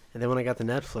 Mm-hmm. And then when I got the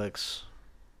Netflix,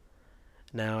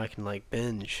 now I can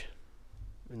binge,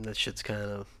 and that shit's kind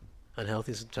of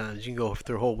unhealthy sometimes. You can go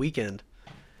through a whole weekend,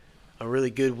 a really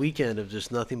good weekend of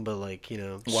just nothing but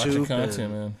watching soup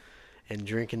content, man, and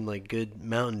drinking good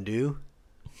Mountain Dew.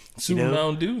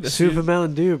 Mountain Dew, soup and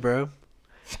Mountain Dew, bro.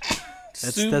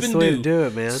 That's the way to do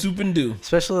it, man. Soup and Dew,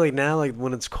 especially now,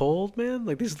 when it's cold, man.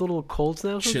 These little cold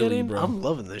snaps I'm getting, bro. I'm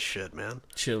loving this shit, man.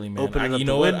 Chili, man. Opening you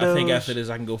know what? I think after this,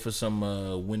 I can go for some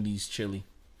Wendy's chili,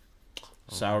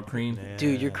 sour cream. Yeah.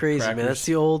 Dude, you're crazy, Crackers. man. That's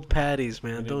the old patties,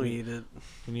 man. Don't eat it.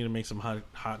 We need to make some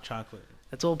hot chocolate.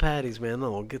 That's old patties, man.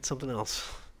 No, we'll get something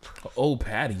else. Old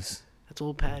patties. That's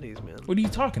old patties, man. What are you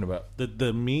talking about?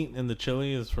 The meat and the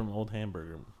chili is from Old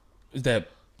Hamburger. Is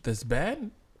that's bad?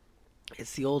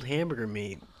 It's the old hamburger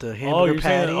meat. The hamburger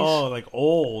patties.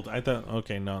 Old. I thought,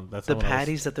 okay, no. That's the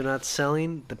patties that they're not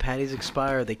selling. The patties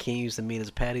expire. They can't use the meat as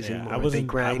patties anymore. They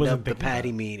grind up the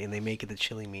patty meat and they make it the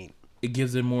chili meat. It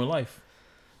gives it more life.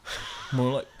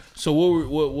 More life. So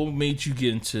what made you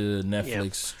get into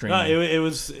Netflix streaming? No, it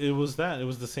was that. It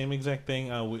was the same exact thing.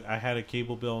 I had a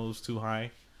cable bill. It was too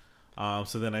high.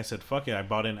 So then I said, "Fuck it!" I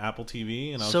bought an Apple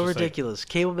TV, and I was so just ridiculous.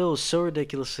 Cable bill was so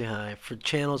ridiculously high for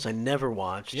channels I never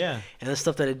watched. Yeah, and the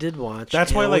stuff that I did watch.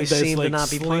 That's why this Sling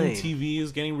TV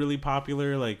is getting really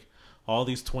popular. All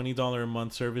these $20 a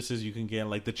month services you can get,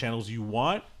 the channels you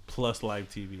want plus live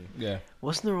TV. Yeah.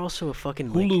 Wasn't there also a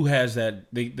fucking Hulu has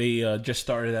that? They just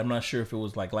started. I'm not sure if it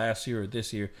was last year or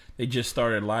this year. They just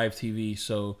started live TV,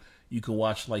 so you can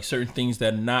watch certain things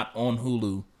that are not on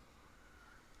Hulu.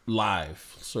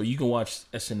 Live, so you can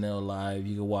watch SNL live,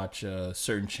 you can watch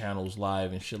certain channels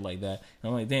live and shit like that. And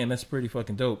I'm like, damn, that's pretty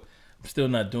fucking dope. I'm still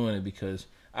not doing it because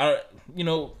I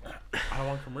don't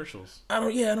want commercials. I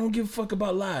don't give a fuck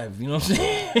about live. You know what I'm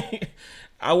saying?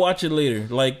 I watch it later,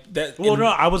 that. Well, no,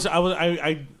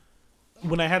 I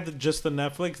when I had just the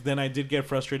Netflix, then I did get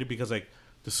frustrated because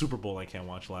the Super Bowl I can't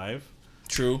watch live.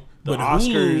 True, but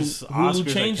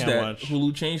Hulu changed that. Watch.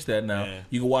 Hulu changed that now. Yeah.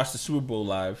 You can watch the Super Bowl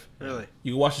live. Really?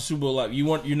 You can watch the Super Bowl live.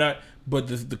 You're not. But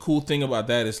the cool thing about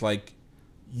that is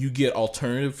you get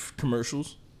alternative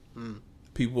commercials.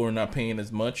 People are not paying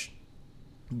as much,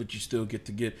 but you still get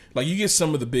you get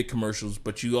some of the big commercials,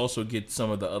 but you also get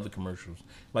some of the other commercials.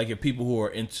 If people who are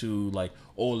into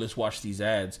let's watch these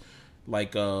ads. I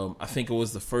think it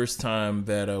was the first time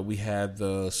that we had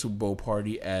the Super Bowl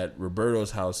party at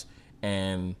Roberto's house.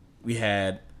 And we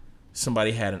had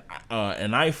somebody had an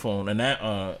iPhone and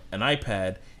an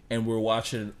iPad, and we're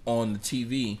watching on the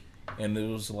TV, and it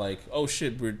was oh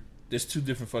shit, there's two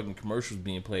different fucking commercials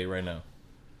being played right now.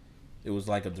 It was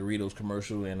a Doritos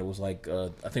commercial, and it was I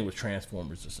think it was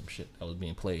Transformers or some shit that was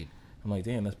being played. I'm like,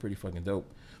 damn, that's pretty fucking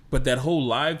dope. But that whole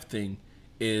live thing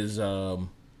is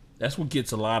that's what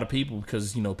gets a lot of people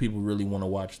because people really want to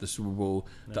watch the Super Bowl,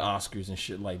 the Oscars, and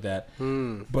shit like that.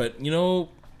 But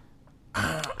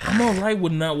I'm alright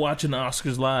with not watching the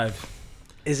Oscars live.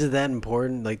 Is it that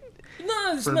important? No,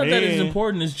 it's not that it's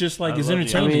important. It's just it's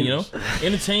entertaining,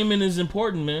 Entertainment is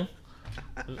important, man.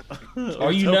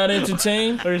 Are you not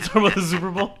entertained? Are you talking about the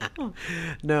Super Bowl?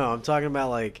 No, I'm talking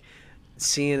about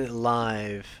seeing it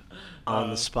live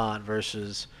on the spot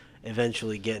versus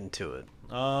eventually getting to it.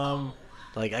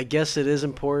 I guess it is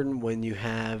important when you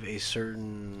have a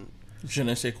certain je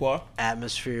ne sais quoi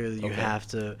atmosphere that you have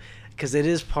to, because it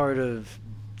is part of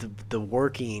the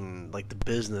working, the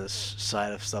business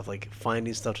side of stuff,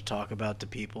 finding stuff to talk about to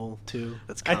people too.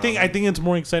 I think it's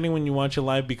more exciting when you watch it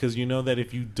live because you know that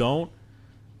if you don't,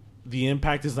 the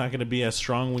impact is not going to be as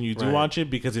strong when you do watch it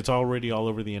because it's already all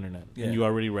over the internet and you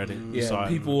already read it. Yeah, saw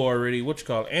people already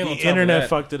and the internet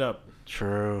fucked it up.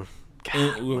 True.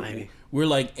 We're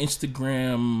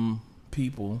Instagram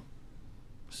people,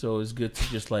 so it's good to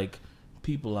just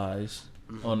peopleize.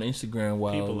 on Instagram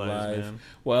while Peopleize, live. man.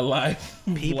 While live.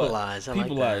 Peopleize, I like that.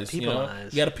 Peopleize, you know?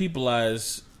 Peopleize. You got to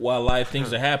peopleize while live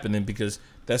things are happening because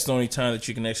that's the only time that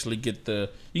you can actually get you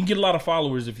can get a lot of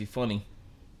followers if you're funny,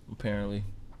 apparently.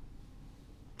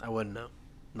 I wouldn't know.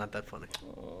 Not that funny.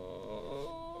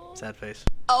 Sad face.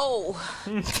 Oh.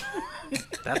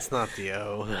 That's not the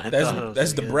O.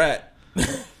 That's the brat.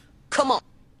 Come on.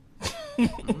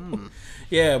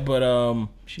 Yeah, but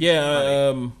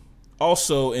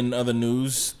also in other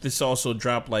news, this also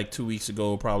dropped like 2 weeks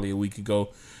ago, probably a week ago.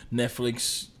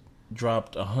 Netflix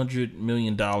dropped $100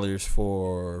 million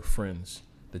for Friends,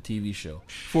 the TV show,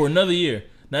 for another year.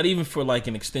 Not even for like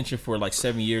an extension for like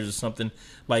 7 years or something.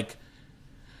 Like,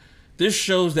 this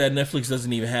shows that Netflix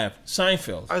doesn't even have.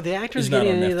 Seinfeld. Are the actors is not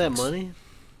getting on any of that Netflix. money?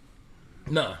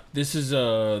 Nah, this is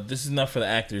not for the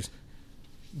actors,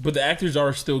 but the actors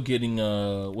are still getting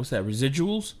what's that,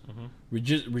 residuals?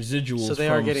 Residuals. So they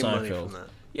from are getting Seinfeld. money from that.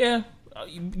 Yeah,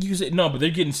 you say no, but they're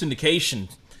getting syndication.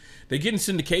 They're getting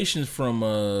syndications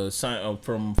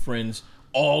from Friends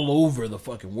all over the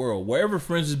fucking world. Wherever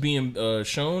Friends is being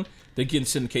shown, they're getting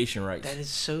syndication rights. That is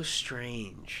so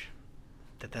strange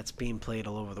that that's being played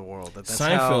all over the world. That's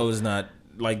Seinfeld is not,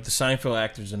 like, the Seinfeld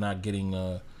actors are not getting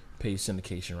paid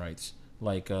syndication rights.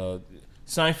 Like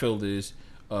Seinfeld is,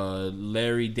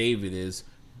 Larry David is,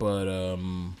 but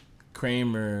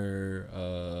Kramer,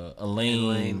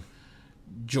 Elaine,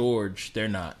 George, they're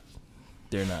not.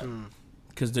 They're not.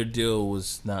 Because their deal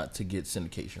was not to get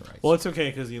syndication rights. Well, it's okay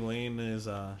because Elaine is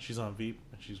she's on Veep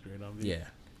and she's great on Veep. Yeah.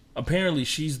 Apparently,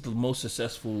 she's the most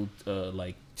successful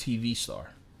like TV star.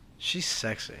 She's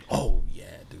sexy. Oh yeah,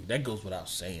 dude, that goes without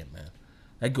saying, man.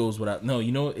 That goes without. No,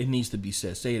 you know what? It needs to be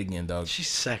said. Say it again, dog. She's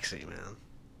sexy, man.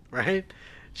 Right?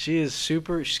 She is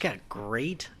super. She's got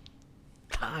great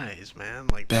thighs, man.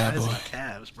 Like Bad thighs boy. and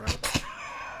calves, bro.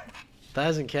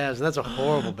 Thighs and calves. And that's a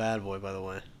horrible bad boy, by the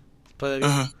way. Play that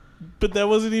again. But that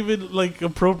wasn't even like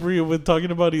appropriate with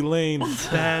talking about Elaine.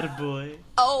 Bad boy.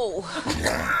 Oh.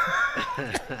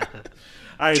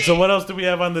 All right, so what else do we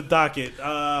have on the docket?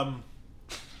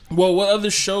 Well, what other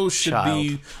shows should Child.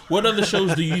 be? What other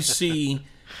shows do you see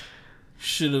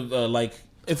should have like?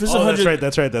 If it's Oh, 100,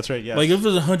 that's right. Yes. like if it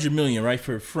was 100 million, right,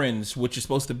 for Friends, which is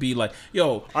supposed to be like,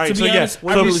 yo. right, to so be yeah, honest,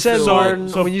 When I you really said feel- Martin,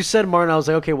 so- when you said Martin, I was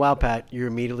like, okay, wow, Pat, you're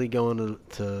immediately going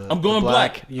to I'm going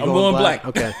black. You I'm going black.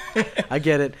 Okay, I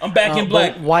get it. I'm back in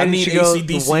black. but Why I didn't need you go the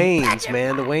AC/DC. Wayans,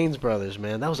 man? The Wayans brothers,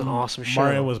 man. That was an awesome show.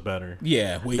 Martin was better.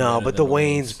 Yeah, way no, better but than the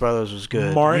Wayans brothers was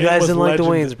good. Martin you guys was didn't like the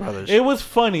legend- Wayans brothers. It was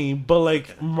funny, but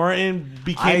like Martin I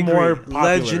became agree. more popular.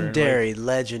 legendary.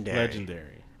 Legendary.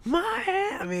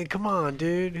 I mean, come on,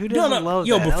 dude. Who No, doesn't love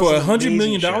yo, that? but That for was an $100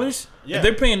 million, amazing show. Yeah. if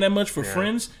they're paying that much for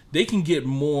Friends, they can get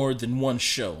more than one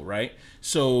show, right?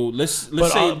 So let's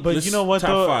say, But let's you know what top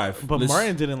though? five. But Let's-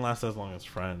 Martin didn't last as long as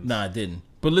Friends. Nah, it didn't.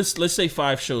 But let's say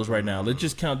 5 shows right now. Let's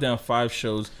just count down 5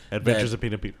 shows. Adventures that of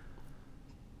Pete and Pete.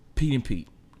 Pete and Pete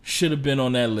should have been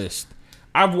on that list.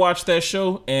 I've watched that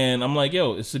show and I'm like,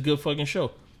 yo, it's a good fucking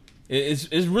show.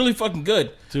 It's really fucking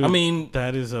good. Dude, I mean,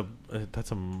 that's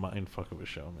a mind fuck of a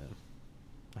show, man.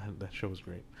 That show was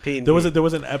great. Pete and There Pete.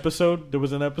 was an episode.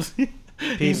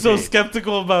 He's and so Pete.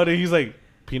 skeptical about it. He's like,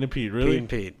 Pete and Pete, really? Pete and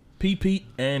Pete. Pete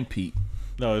and Pete.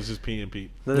 No, it's just Pete and Pete.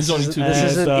 This There's only isn't, two this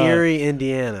guys. isn't And, Erie,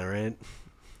 Indiana, right?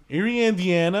 Erie,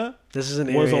 Indiana This isn't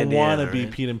Erie, was a Indiana, wannabe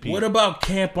right? Pete and Pete. What about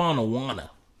Camp on Awana?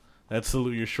 That's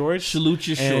Salute Your Shorts. Salute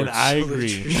your And shorts. I agree.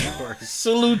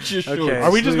 Salute your shorts. Okay.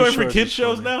 Are we just Salute going Your for Shorts kids is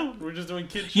shows funny. now? We're just doing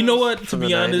kids shows? You know what? To From be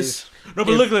the honest, No, but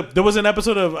look, there was an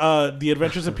episode of The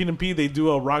Adventures of Pete and Pete. They do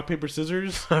a rock, paper,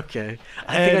 scissors. Okay.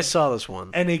 I think I And- saw this one.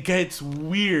 And it gets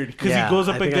weird because Yeah, he goes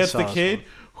I up think I against saw the this kid one.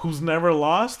 who's never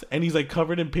lost, and he's like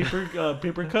covered in paper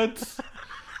cuts.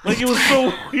 Like, it was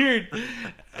so weird.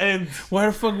 And why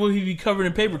the fuck would he be covered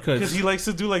in paper because cuts? he likes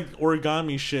to do like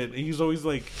origami shit, and he's always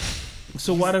like,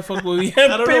 So why the fuck would he I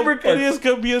have don't paper know, but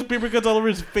cuts? he has paper cuts all over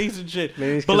his face and shit.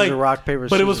 Maybe it's but 'cause like of rock, paper,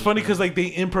 But it was scissors, funny man. because like they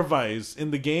improvise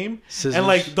in the game, Scissors? and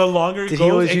like the longer it Did he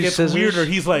goes, always it use gets scissors? weirder.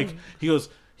 He's like, he goes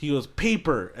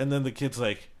paper, and then the kid's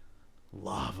like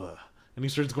lava, and he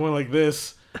starts going like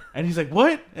this. And he's like,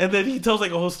 "What?" And then he tells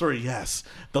like a whole story. Yes,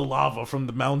 the lava from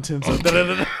the mountains.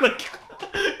 Like,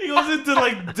 he goes into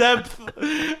like depth,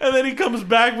 and then he comes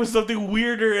back with something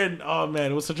weirder. And oh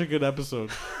man, it was such a good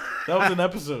episode. That was an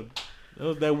episode. That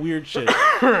was that weird shit.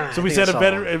 So we think said I saw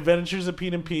one. Adventures of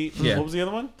Pete and Pete. Yeah. What was the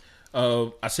other one?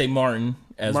 I say Martin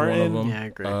as one Martin, of them. Yeah, I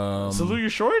agree. Salute Your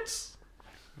Shorts.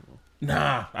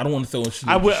 Nah, I don't want to throw in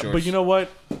Salute I Your would, Shorts. but you know what?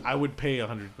 I would pay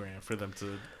 $100,000 for them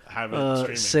to have it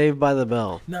streaming. Saved by the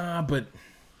Bell. Nah, but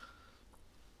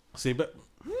See, but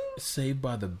Saved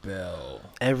by the Bell.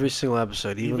 Every single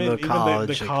episode, even the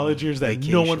college years that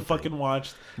no one fucking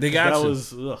watched. They got that to.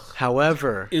 was. Ugh.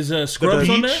 However, Is Scrubs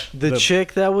on there? the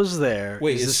chick that was there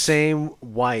Wait, is the is- same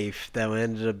wife that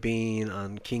ended up being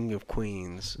on King of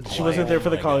Queens. She wasn't there for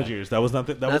the college years. That was not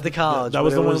the. That Not was the college. That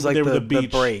was but the it one was like there with the the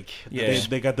beach. break. Yeah.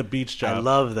 They got the beach job. I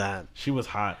love that. She was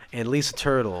hot. And Lisa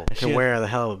Turtle She can had- wear the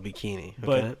hell of a bikini.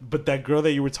 Okay? But that girl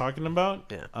that you were talking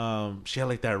about, Yeah. she had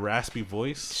like that raspy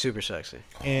voice. Super sexy.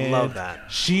 And Love that.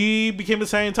 She became a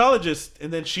Scientologist,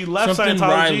 and then she left Something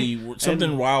Scientology. Riley.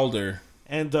 Something Wilder.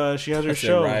 And she has her I said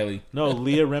show. Riley. No,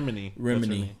 Leah Remini. That's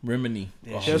her name. Remini.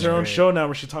 Yeah, She has she's her own great. show now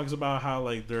where she talks about how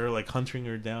like they're like hunting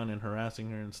her down and harassing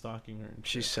her and stalking her. And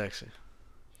She's sexy.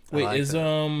 I Wait, like is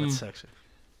that. That's sexy.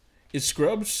 is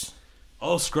Scrubs?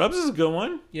 oh, Scrubs is a good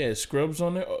one. Yeah, is Scrubs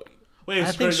on there? Oh, Wait,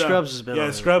 I think Scrubs has been Yeah, on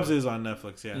there Scrubs before. is on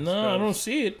Netflix. Yeah, no, I don't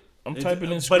see it. I'm typing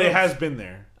in but Scrubs. it has been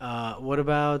there. What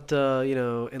about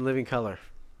In Living Color?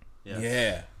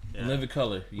 Yeah. In Living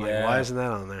Color. Yeah. Like, why isn't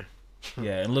that on there?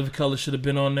 Yeah, and Living Color should have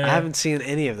been on there. I haven't seen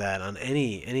any of that on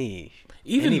any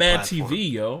Even any Mad platform.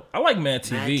 TV, yo. I like Mad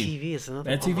TV. Mad TV is another.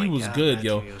 Mad oh TV my was God, good, Mad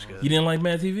yo. TV was good. You didn't like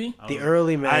Mad TV? The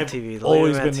early Mad I've TV. The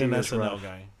always later been Mad an TV was SNL rough.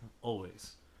 guy.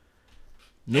 Always.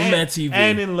 No and, Mad TV.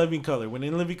 And In Living Color. When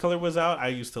In Living Color was out, I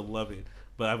used to love it.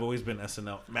 But I've always been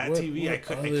SNL. Mad What- TV, I what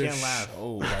can't other laugh. show,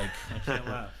 like, I can't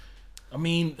laugh. I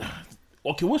mean,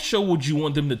 okay, what show would you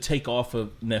want them to take off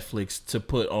of Netflix to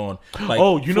put on? Like,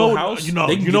 Oh, you Full know, House? you know,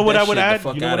 They can you know get what that I would shit the add.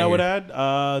 fuck You know what outta I would here.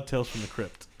 add? Tales from the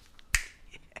Crypt.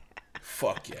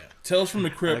 Fuck yeah, Tales from the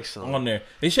Crypt Excellent. on there.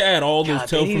 They should add all those God,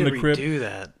 Tales they from need the to Crypt, redo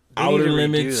that. They Outer need to redo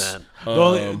Limits. that. The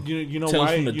only, you know Tales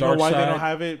why? from the You know Dark why they Side. don't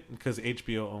have it? Because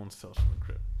HBO owns Tales from the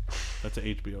Crypt. That's an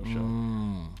HBO show.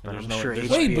 And But there's I'm no- sure there's-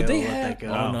 HBO Wait, but they let had- that go.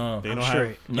 Oh, no. They I'm don't sure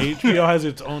have. HBO has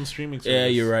its own streaming service. Yeah,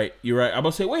 you're right. You're right. I'm about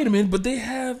to say, wait a minute, but they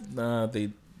have. Nah, they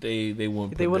wouldn't. They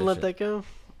put wouldn't let shit. that go.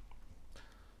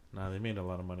 Nah, they made a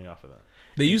lot of money off of that.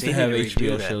 They used They to have need to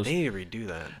HBO redo that. shows. They need to redo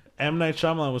that. M. Night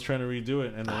Shyamalan was trying to redo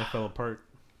it, and then it fell apart.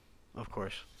 Of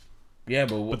course. Yeah,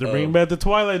 but But they're bringing back the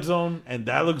Twilight Zone, and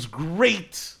that looks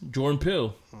great. Jordan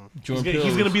Peele. Jordan Peele.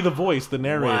 He's gonna be the voice, the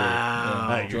narrator.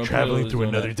 Wow. You're Jordan traveling Peele is through on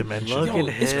another that. dimension. Look Yo,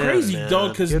 at it's him, crazy, man.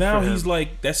 dog, because Good now for he's him.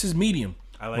 like, that's his medium.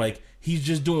 I like it. He's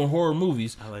just doing horror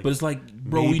movies. I like but it. it's like,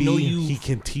 bro, Maybe we know you. He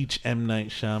can teach M. Night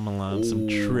Shyamalan some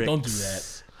Ooh, tricks. don't do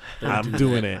that. I'm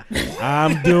doing it.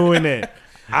 I'm doing it.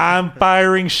 I'm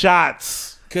firing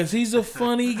shots. Because he's a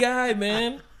funny guy,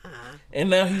 man. And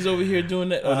now he's over here doing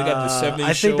that. Oh, they got the 70s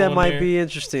I show think that on might there. be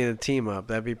interesting to team up.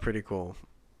 That'd be pretty cool.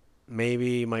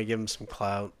 Maybe might give him some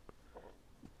clout.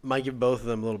 Might give both of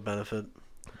them a little benefit.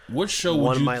 What show One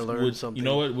would you might learn would, something. You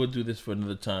know what? We'll do this for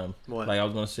another time. What? Like I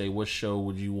was gonna say, what show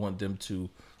would you want them to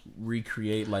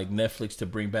recreate? Like Netflix to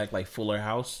bring back like Fuller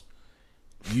House.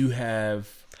 You have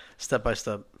Step by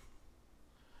step.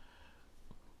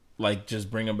 like just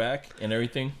bring them back and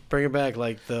everything. Bring it back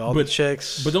like all the But-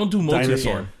 chicks. But don't do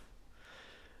Dinosaur. multi-cam.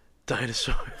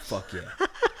 Dinosaur. Fuck yeah.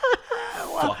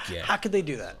 Fuck yeah. How could they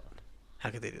do that? How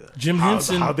could they do that? Jim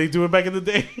Henson. How'd they do it back in the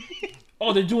day?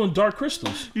 Oh, they're doing Dark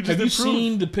Crystals. You just Have you improved.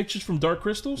 seen the pictures from Dark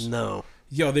Crystals? No.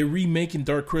 Yo, they're remaking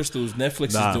Dark Crystals.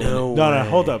 Netflix Nah. is doing No. it. No, way.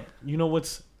 hold up. You know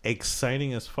what's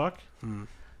exciting as fuck? Hmm.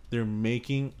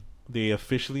 They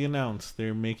officially announced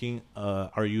they're making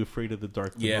Are You Afraid of the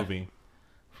Dark, the Yeah. movie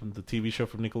from the TV show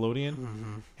from Nickelodeon.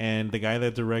 Mm-hmm. And the guy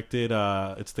that directed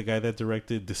it's the guy that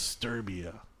directed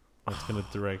Disturbia that's going to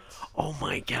direct. Oh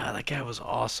my god, that guy was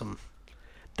awesome.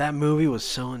 That movie was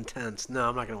so intense. No,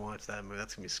 I'm not gonna watch that movie.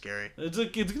 That's gonna be scary. It's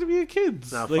going to be a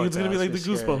kids. No, like fuck it's going to that. be like the It's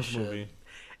gonna be scary as Goosebumps shit. movie.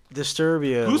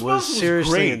 Disturbia Goosebumps was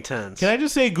seriously great. intense. Can I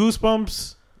just say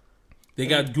Goosebumps They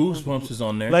got Goosebumps is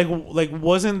on there. like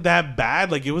wasn't that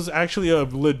bad? Like it was actually a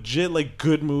legit like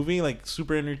good movie, like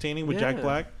super entertaining with Jack Yeah.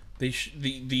 Black.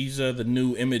 These are the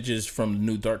new images from the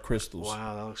new Dark Crystals.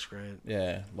 Wow, that looks great.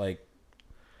 Yeah, like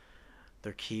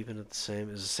They're keeping it the same.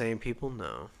 Is it the same people?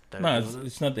 No. They're no, doing it?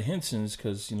 it's not the Hensons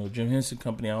because Jim Henson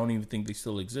Company. I don't even think they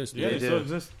still exist. Yeah, do it they? still do.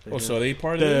 exists. They Oh, do. so are they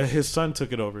part of this? His son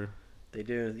took it over. They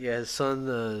do. Yeah, his son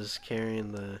is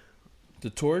carrying the. The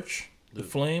torch, the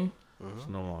flame. It's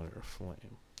no longer a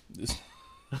flame.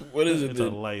 What is it? It's a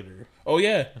lighter. Oh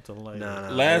yeah, It's a lighter. No,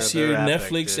 last they're year epic,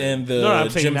 Netflix dude. and the No, I'm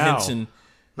saying Jim now. Henson.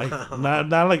 Like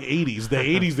not like 80s. The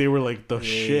 80s they were like the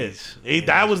shit. 80s.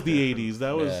 That was the 80s.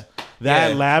 That was Yeah. that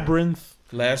Yeah. Labyrinth.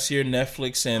 Last year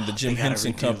Netflix and the Jim gotta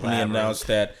Henson redo Company Labyrinth. announced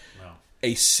that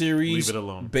a series Leave it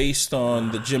alone. based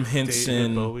on the Jim David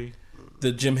Henson, Bowie.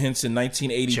 the Jim Henson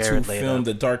 1982 Jared Leto. film,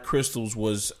 The Dark Crystals,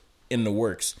 was in the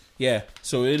works. Yeah,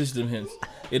 so it is the Hensons.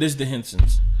 It is the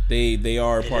Hensons. They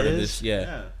are a part of is? this. Yeah.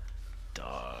 Yeah.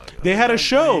 Dog. They had a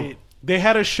show. Great. They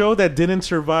had a show that didn't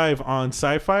survive on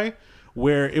Sci-Fi,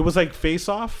 where it was like Face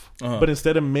Off, but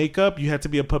instead of makeup, you had to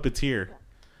be a puppeteer.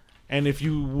 And if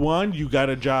you won, you got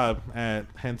a job at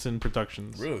Henson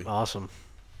Productions. Really? Awesome.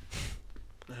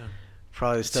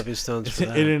 Probably stepping stones for It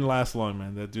that. didn't last long,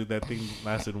 man. That thing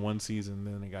lasted one season,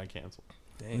 then it got canceled.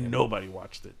 Damn. Nobody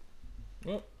watched it.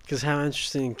 Well, Because how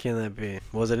interesting can that be?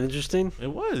 Was it interesting?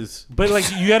 It was, but like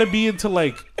you got to be into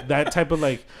like that type of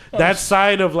like that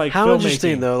side of like How filmmaking.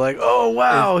 interesting though? Like, oh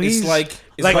wow, it's he's like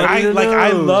I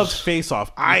knows. loved Face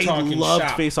Off. I talking loved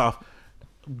shop. Face Off.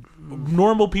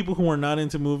 Normal people who are not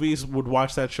into movies would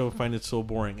watch that show and find it so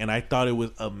boring, and I thought it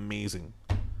was amazing.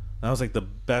 That was like the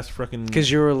best freaking.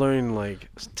 because you were learning like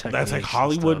techniques. That's like and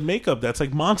Hollywood stuff. makeup. That's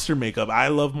like monster makeup. I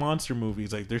love monster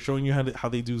movies. Like they're showing you how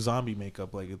they do zombie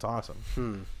makeup. Like it's awesome. You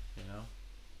know.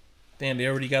 damn, they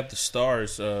already got the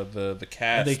stars, the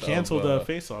cast. And they canceled of,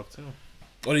 Face Off too.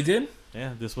 Oh, they did?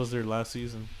 Yeah, this was their last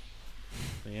season.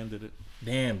 They ended it.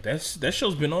 Damn, that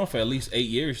show's been on for at least 8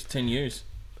 years, 10 years.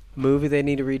 Movie they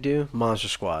need to redo: Monster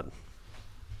Squad.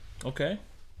 Okay,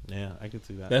 Yeah, I could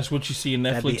see that. that's what you see in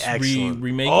That'd be Netflix excellent.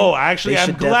 remaking. Oh, actually, They I'm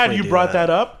should glad definitely you do brought that. that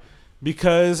up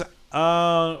because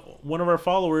one of our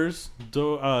followers,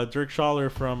 Dirk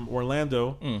Schaller from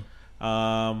Orlando,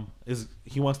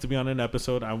 he wants to be on an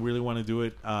episode. I really want to do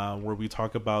it where we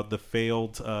talk about the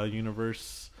failed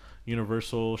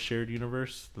Universal shared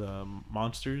universe, the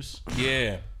monsters.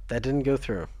 Yeah, That didn't go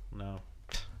through. No.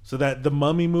 So that the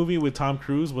Mummy movie with Tom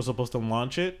Cruise was supposed to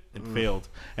launch it. It failed.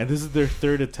 And this is their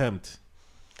third attempt.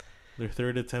 In They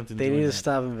doing need to that.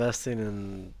 stop investing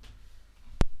in.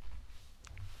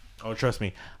 Oh, trust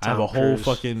me. I Tom have a whole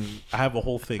Cruise. I have a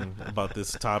whole thing about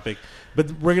this topic. But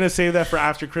we're going to save that for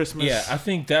after Christmas. yeah. I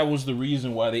think that was the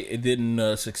reason why it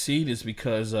didn't succeed is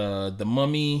because the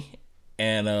Mummy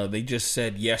and they just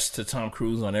said yes to Tom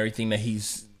Cruise on everything that he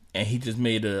just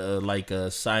made a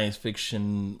science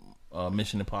fiction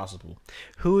Mission Impossible.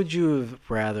 Who would you have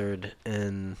rathered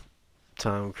in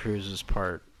Tom Cruise's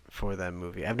part for that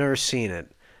movie? I've never seen it,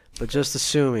 but just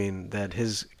assuming that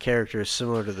his character is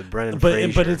similar to the Brendan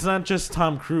Fraser. But it's not just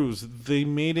Tom Cruise. They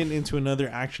made it into another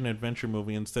action adventure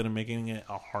movie instead of making it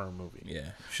a horror movie.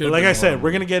 Yeah. But like I said,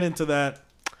 we're going to get into that.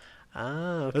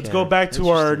 Okay. Let's go back to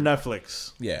our Interesting.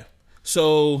 Netflix. Yeah.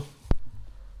 So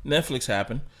Netflix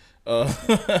happened.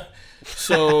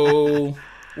 So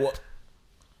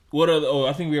what are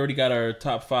I think we already got our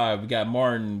top 5. We got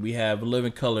Martin, we have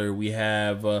Living Color, we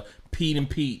have Pete and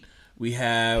Pete, we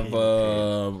have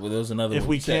well, there was another If one.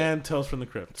 we can, Tales from the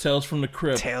Crypt. Tales from the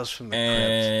Crypt. Tales from the Crypt.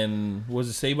 And was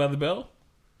it Saved by the Bell?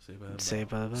 Saved by the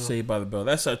Bell. Saved by the Bell.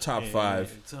 That's our top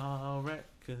 5. It's all right,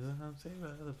 'cause I'm saved by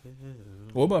the bell.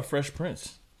 What about Fresh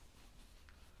Prince?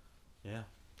 Yeah.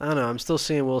 I don't know. I'm still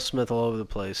seeing Will Smith all over the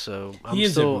place, so He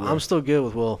is everywhere. I'm still good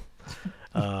with Will.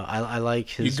 I like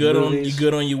his You good movies. you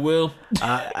good on your will?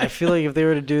 I feel like if they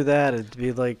were to do that, it'd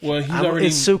be like, Well, he's already-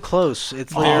 it's so close.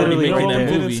 It's already literally making right that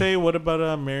there. movie. Didn't say what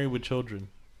about Married with Children?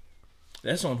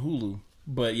 That's on Hulu.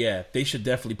 But yeah, they should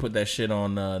definitely put that shit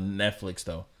on Netflix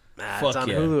though. Nah, Fuck it's on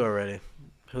yeah. Hulu already.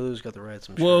 Hulu's got the rights.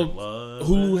 I'm sure. Well,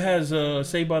 Hulu has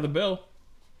Saved by the Bell.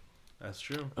 That's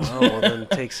true. Oh, well then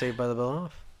take Saved by the Bell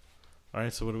off. All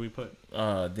right, so what do we put?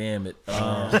 Damn it.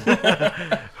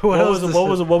 What else?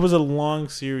 What was a long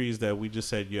series that we just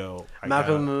said, yo,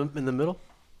 Malcolm in the Middle.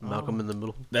 Malcolm in the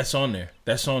Middle. That's on there.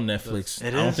 That's on Netflix. It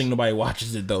I don't is? think nobody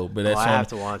watches it though, but that's I on. have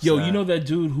to watch Yo, that. you know that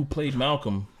dude who played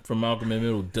Malcolm from Malcolm in the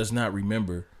Middle does not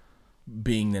remember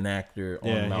being an actor on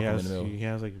Yeah, Malcolm in the Middle. he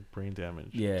has like brain damage.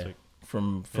 Yeah, It's like,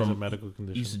 from he has a from medical he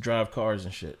condition. used to drive cars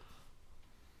and shit,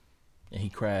 and he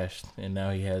crashed, and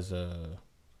now he has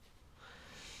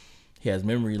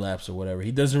memory lapse or whatever.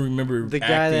 He doesn't remember The guy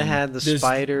that acting. had the This-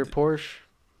 spider Porsche.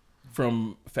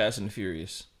 from Fast and the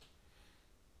Furious.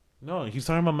 No, he's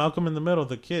talking about Malcolm in the Middle,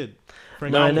 the kid.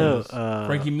 Frank No, I Muniz. know.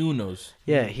 Frankie Muniz.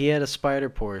 Yeah, he had a spider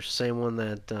Porsche, same one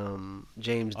that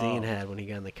James Oh. Dean had when he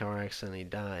got in the car accident. He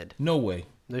died. No way.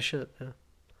 No shit. Yeah.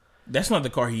 That's not the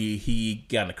car he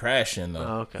got in a crash in though.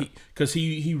 Oh, okay. Because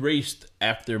he raced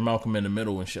after Malcolm in the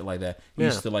Middle and shit like that. He Yeah.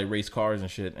 used to like race cars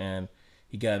and shit, and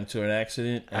he got into an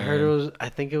accident. I heard it was. I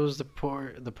think it was the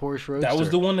Porsche Roadster. That was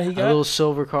the one that he A got. little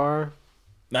silver car.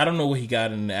 I don't know what he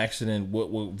got in the accident, what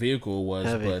vehicle it was,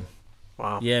 Heavy. but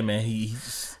Wow. yeah, man, he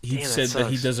Damn, that said that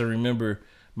he sucks. doesn't remember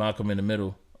Malcolm in the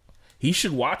Middle. He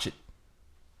should watch it.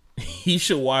 He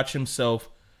should watch himself.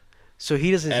 So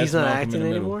he doesn't. As He's not Malcolm in acting the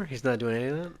Middle. anymore. He's not doing any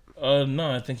of that.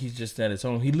 No, I think he's just at his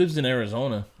home. He lives in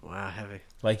Arizona. Wow, heavy.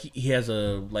 Like he has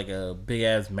a big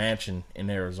ass mansion in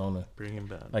Arizona. Bring him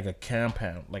back. Like a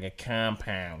compound.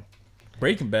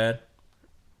 Breaking Bad.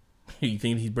 You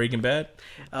think he's Breaking Bad?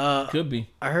 Could be.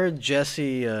 I heard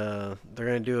Jesse. They're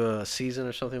gonna do a season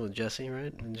or something with Jesse,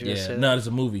 right? Did you guys say No, that? it's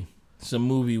a movie. It's a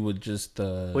movie with just.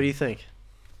 What do you think?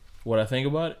 What I think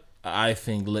about it? I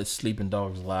think Let Sleeping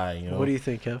Dogs Lie. You know. What do you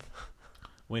think, Kev?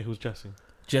 Wait, who's Jesse?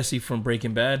 Jesse from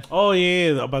Breaking Bad. Oh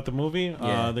yeah, about the movie.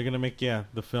 Yeah. They're gonna make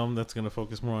the film that's gonna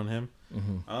focus more on him.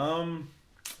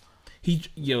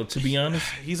 To be honest,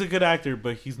 He's a good actor,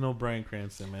 but he's no Bryan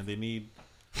Cranston, man.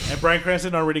 And Bryan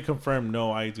Cranston already confirmed,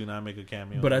 no, I do not make a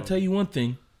cameo. but I tell you one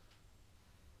thing.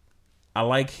 I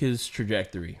like his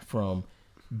trajectory from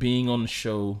being on the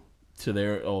show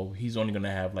to he's only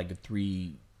gonna have like a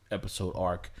 3-episode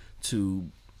arc to,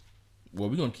 we're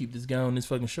gonna keep this guy on this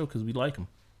fucking show because we like him,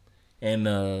 and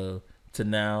to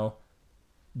now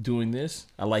doing this,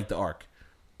 I like the arc,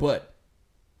 but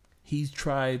he's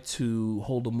tried to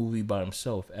hold a movie by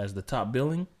himself as the top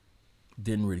billing,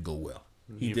 didn't really go well.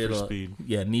 Need for Speed.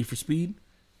 Yeah, Need for Speed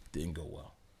didn't go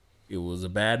well. It was a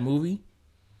bad movie.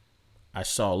 I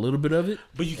saw a little bit of it,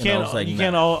 But you and I can't. was like, you nah.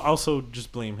 can't also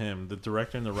just blame him. The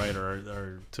director and the writer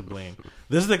are to blame.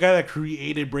 This is the guy that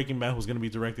created Breaking Bad who's going to be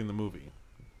directing the movie.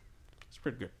 It's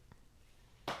pretty good.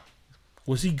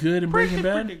 Was he good in Breaking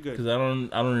Bad? Pretty good. Because I don't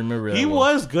remember that. He well.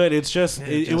 was good. It's just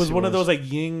it was Jesse one of was. those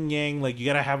like yin yang. Like you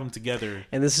got to have them together.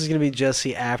 And this is gonna be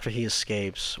Jesse after he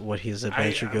escapes. What his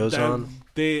adventure goes on.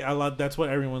 That's what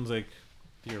everyone's like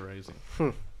theorizing.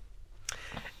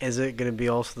 Is it going to be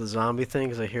also the zombie thing?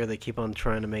 Because I hear they keep on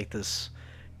trying to make this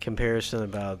comparison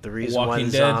about the reason why Walking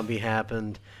the Dead? zombie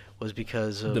happened was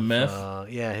because of The meth?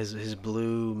 his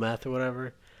blue meth or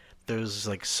whatever. There was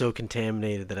like so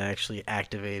contaminated that it actually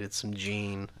activated some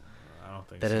gene I don't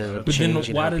think that so. ended up But then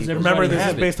changing. why how does people- everybody Remember, this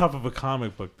have is it? based off of a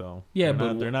comic book, though. Yeah,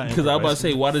 they're not because I was about to say,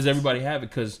 improvising. why does everybody have it?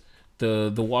 Because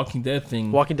the Walking Dead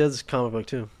thing. Walking Dead is a comic book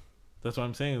too. That's what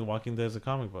I'm saying. The Walking Dead is a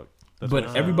comic book. That's but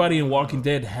what- everybody in Walking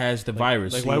Dead has the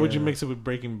virus. like, why would you mix it with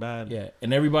Breaking Bad? Yeah,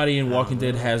 and everybody in Walking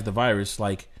Dead has the virus.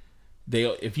 Like,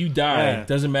 if you die, Yeah. it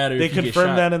doesn't matter. They if you get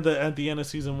confirmed shot. that at the end of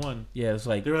season 1. Yeah, it's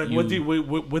like They were like, you-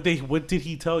 what did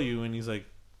he tell you? And he's like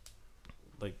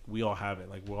we all have it.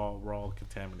 Like we're all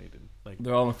contaminated. Like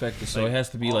they're all infected, so it has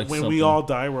to be like when something. we all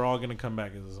die, we're all gonna come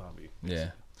back as a zombie.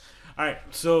 Yeah, All right.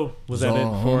 So was that it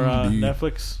for Zombie.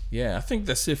 Netflix? yeah. I think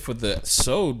that's it for the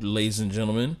episode, ladies and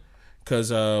gentlemen.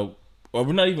 Because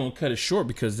we're not even gonna cut it short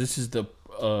because this is the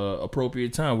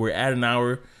appropriate time. We're at an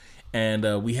hour,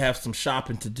 and we have some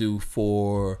shopping to do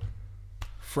for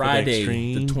Friday,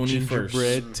 the 21st.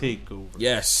 Gingerbread takeover.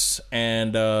 Yes,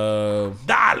 and Dale.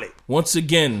 once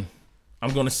again,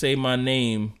 I'm gonna say my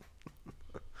name.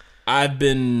 I've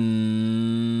been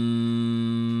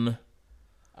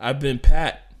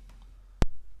Pat.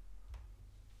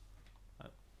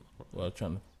 Well,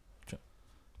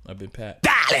 I've been Pat.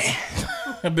 Dale.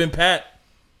 I've been Pat.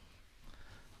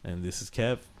 And this is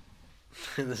Kev.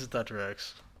 And this is Dr.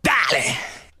 X.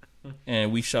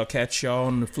 And we shall catch y'all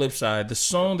on the flip side. The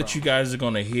song that you guys are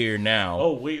gonna hear now.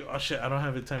 Oh wait! Oh shit! I don't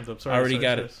have it timed up. Sorry. I already sorry,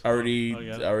 got sorry. it. I already Oh,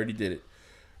 you got it? I already did it.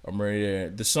 I'm ready there.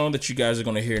 The song that you guys are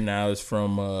gonna hear now is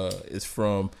from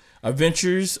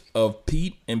Adventures of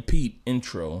Pete and Pete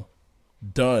intro,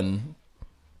 done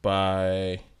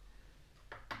by.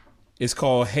 It's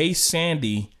called Hey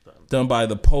Sandy, done by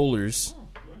the Polars.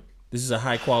 This is a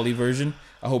high quality version.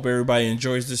 I hope everybody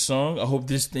enjoys this song. I hope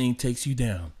this thing takes you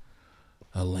down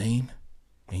a lane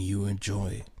and you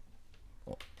enjoy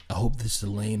it. I hope this is a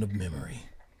lane of memory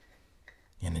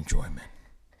and enjoyment.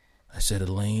 I said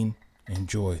a lane and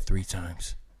joy 3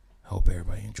 times. I hope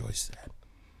everybody enjoys that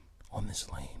on this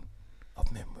lane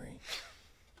of memory.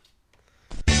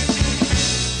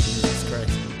 Jesus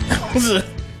Christ.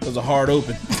 That was a hard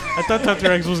open. I thought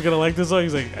Dr. X was gonna like this song.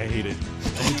 He's like, I hate it.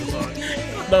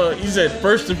 No, he said,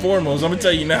 first and foremost, I'm going to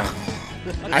tell you now,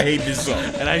 I hate this song.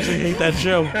 And I actually hate that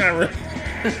show.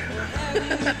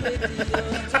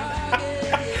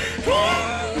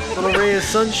 Little ray of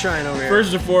sunshine over here.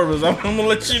 First and foremost, I'm going to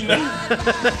let you know. I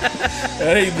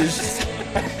hate this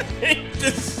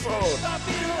song.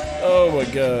 Oh, my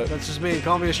God. That's just me.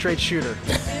 Call me a straight shooter.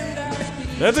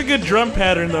 That's a good drum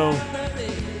pattern, though.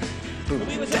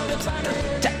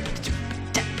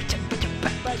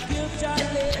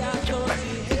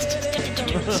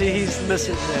 See, he's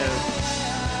missing there.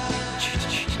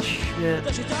 Yeah.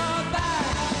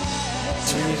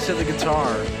 When you said the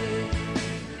guitar,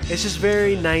 it's just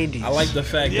very 90s. I like the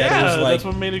fact that it Yeah, was like, that's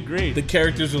what made it great. the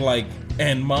characters were like,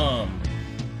 and mom,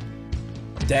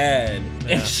 dad,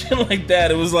 and shit like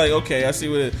that. It was like, okay, I see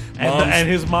what it And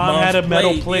his mom had a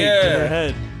metal plate yeah. in her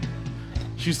head.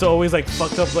 She used to always like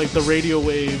fuck up like the radio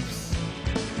waves.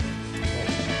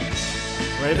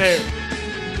 Right there.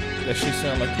 That shit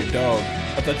sound like your dog.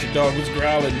 I thought your dog was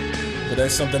growling. But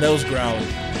that's something else growling.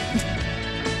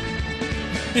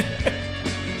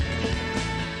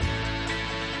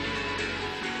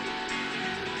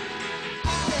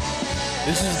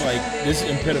 This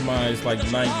epitomized like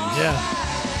 90s. Yeah.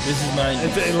 This is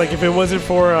 90s. It's, like if it wasn't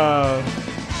for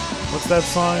what's that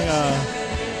song?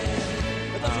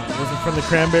 Was it from the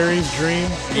Cranberries? Dream.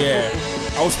 Yeah,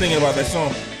 I was thinking about that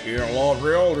song.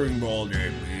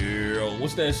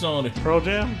 What's that song? Pearl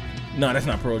Jam. No, that's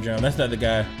not Pearl Jam. That's not the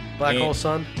guy. Black Hole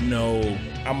Sun. No,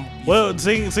 Well,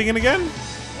 sing it again.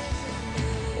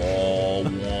 All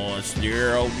once,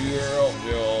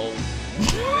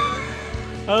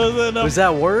 Was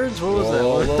that words? What was that?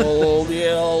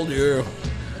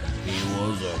 He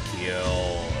was a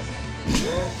kill.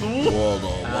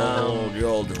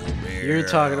 You're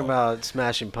talking about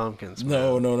Smashing Pumpkins.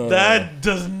 No. That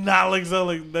does not look so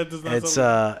like that. Does not. It's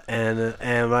sound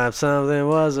and my something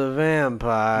was a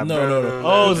vampire. No.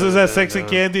 Oh, is that Sex and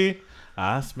Candy?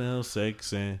 I smell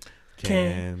sex and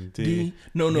candy.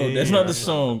 No, that's not the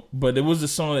song. But it was the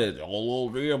song that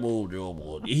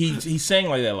he sang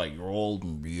like that, like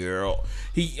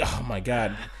he. Oh my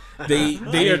god.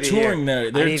 They are touring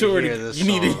now. They're touring. You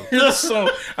need to hear the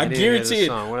song. I guarantee it.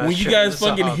 When you guys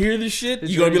fucking hear this shit,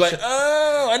 you're gonna be like,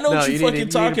 "Oh, I know what you fucking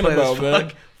talking about,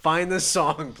 man." Find the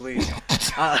song, please,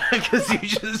 because you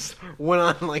just went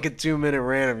on like a 2-minute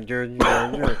rant.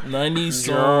 90s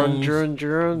song.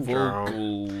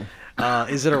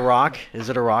 Is it a rock? Is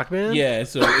it a rock band? Yeah,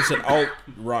 it's an alt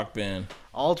rock band.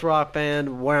 Alt rock band.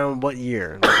 Around what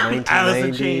year? Like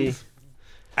 1990.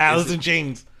 Alice in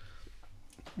Chains.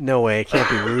 No way, it can't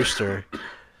be Rooster.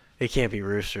 It can't be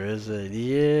Rooster, is it?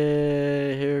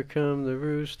 Yeah, here come the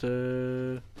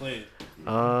Rooster. Wait.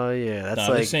 Oh yeah, that's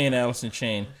They're like saying Alice in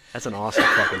Chains. That's an awesome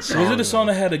fucking song. Was it a song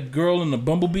that had a girl in a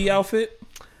bumblebee outfit?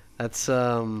 That's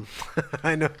I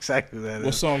know exactly who that is.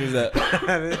 What song is that?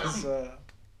 That is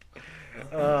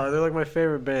they're like my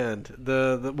favorite band.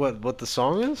 The what the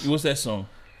song is? What's that song?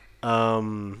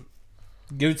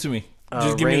 Give it to me.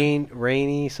 Just give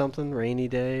rainy something, rainy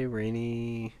day,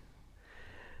 rainy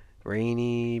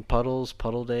puddles,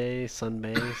 puddle day,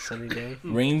 sunny day.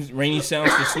 Rainy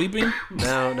sounds for sleeping?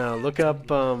 No, look up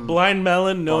Blind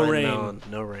Melon, No Blind Rain. Melon,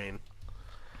 no rain.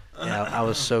 Yeah, I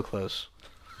was so close.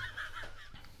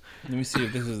 Let me see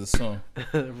if this is the song.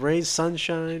 Rays,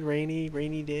 sunshine,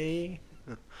 rainy day.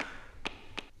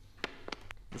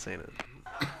 This ain't it.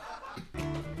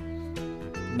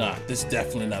 Nah, this is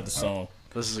definitely not the song.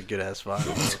 This is a good ass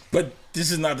vibe. But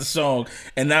this is not the song.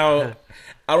 And now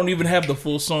I don't even have the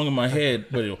full song in my head.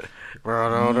 But here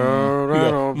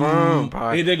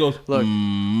there goes. Look.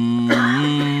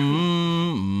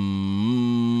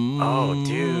 Oh,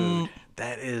 dude,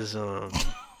 that is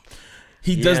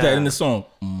He does that in the song.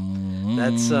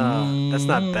 That's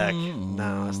not Beck.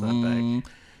 No, that's not Beck.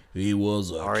 He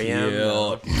was a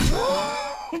R.E.M. kid.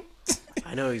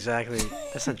 I know exactly.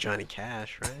 That's not Johnny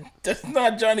Cash, right? That's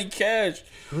not Johnny Cash.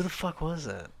 Who the fuck was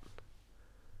that?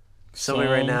 Somebody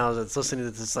right now that's listening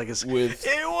to this like it's with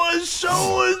it was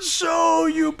so and so,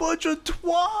 you bunch of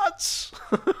twats.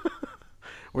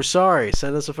 We're sorry.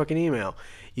 Send us a fucking email.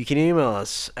 You can email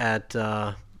us at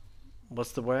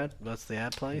what's the word? What's the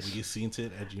ad place?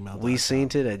 WeSeenTit@gmail.com.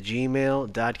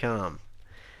 WeSeenTit@gmail.com.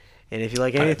 And if you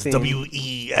like anything,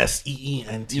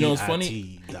 WeSeent. You know, it's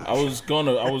funny. I was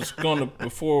gonna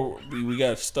before we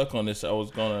got stuck on this. I was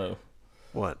gonna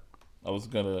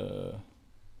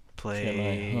play. Can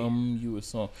I hum you a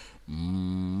song?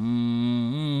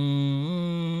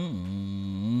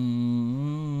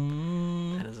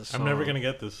 That is a song. I'm never gonna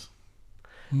get this.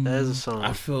 That is a song.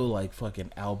 I feel like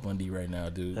fucking Al Bundy right now,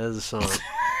 dude. That is a song.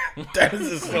 That is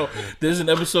a song. There's an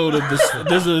episode of this.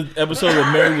 There's an episode of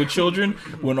Married with Children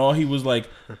when all he was like,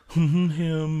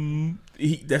 him.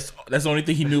 That's the only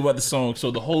thing he knew about the song.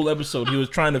 So the whole episode, he was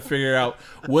trying to figure out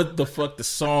what the fuck the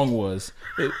song was.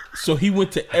 So he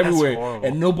went to everywhere,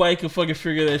 and nobody could fucking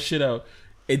figure that shit out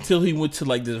until he went to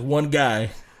like this one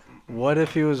guy. What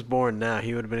if he was born now?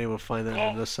 He would have been able to find that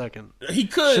in a second. He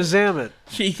could Shazam it.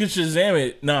 He could Shazam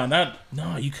it. No,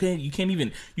 you can't. You can't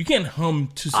hum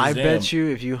to Shazam. I bet you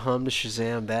if you hum to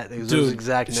Shazam those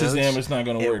exact notes, Shazam is not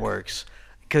gonna work. It works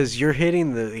because you're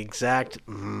hitting the exact.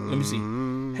 Let me see.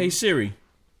 Hey Siri,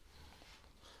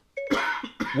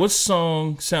 what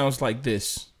song sounds like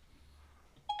this?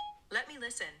 Let me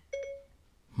listen.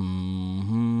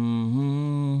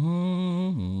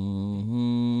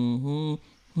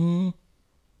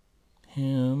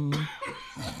 Him. You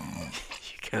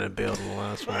kind of bailed on the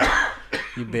last one.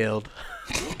 You bailed.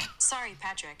 Sorry,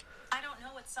 Patrick. I don't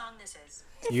know what song this is.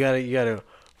 You gotta.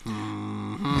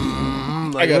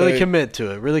 Like, really commit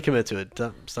to it. Really commit to it.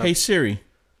 Stop. Hey Siri,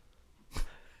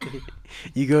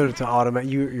 You go to automatic.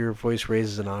 Your voice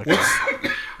raises an octave.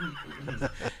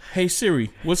 Hey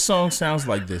Siri, what song sounds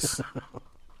like this?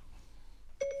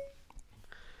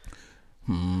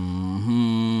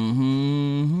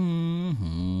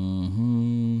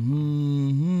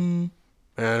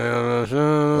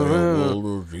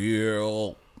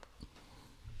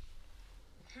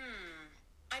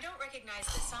 I don't recognize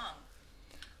the song.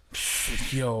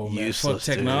 Yo, man, Useless,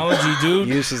 fuck technology, dude.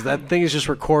 Useless. That thing is just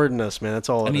recording us, man. That's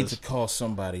all I it need is. to call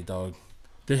somebody, dog.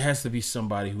 There has to be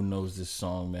somebody who knows this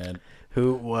song, man.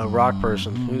 Who? Rock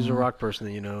person. Who's a rock person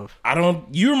that you know of? I don't.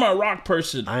 You're my rock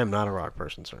person. I am not a rock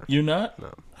person, sir. You're not?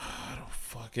 No. I don't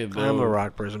fucking know. I'm a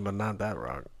rock person, but not that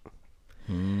rock.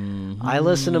 I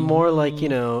listen to more like,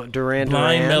 Duran Blind Duran.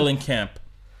 Mellencamp.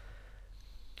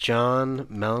 John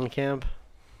Mellencamp.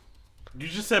 You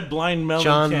just said Blind Mellencamp.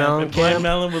 John and Mellencamp? Blind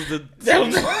Melon was the.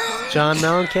 John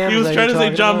Mellencamp. He is was that trying to you're say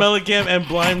talking John about? Mellencamp and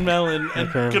Blind Melon and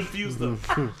Okay. confused them.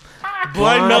 Blind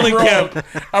Blind- Mellencamp.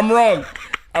 I'm wrong.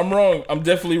 I'm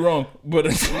definitely wrong. But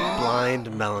Blind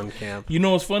Mellencamp. you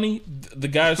know what's funny? The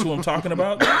guys who I'm talking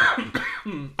about,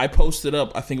 I posted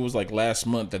up, I think it was like last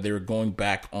month, that they were going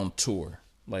back on tour.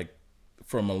 Like,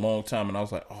 from a long time. And I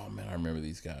was like, oh, man, I remember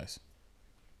these guys.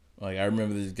 Like, I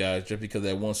remember these guys just because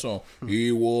that one song.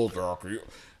 He was dark.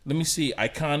 Let me see.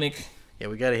 Iconic. Yeah,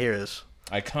 we got to hear this.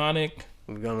 Iconic.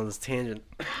 We've gone on this tangent.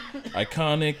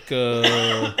 Iconic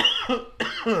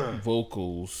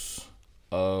vocals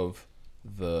of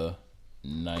the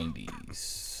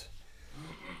 90s.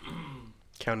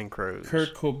 Counting Crows.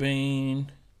 Kurt Cobain,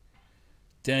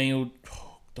 Daniel.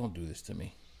 Oh, don't do this to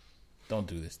me. Don't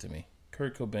do this to me.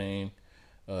 Kurt Cobain,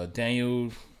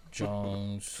 Daniel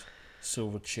Jones,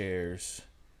 Silverchairs,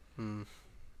 Don't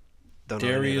know any of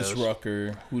Darius those.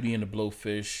 Rucker, Hootie and the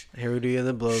Blowfish, Hootie and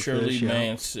the Blowfish. Shirley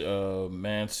yeah.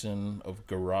 Manson of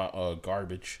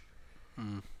Garbage,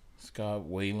 Scott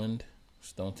Weiland,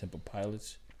 Stone Temple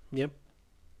Pilots, Yep.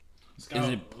 Scott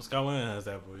Weiland has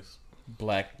that voice.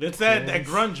 Black. It's that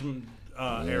grunge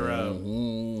era.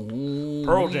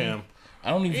 Pearl Jam. I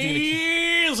don't even think Yeah,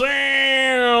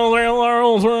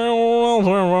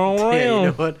 you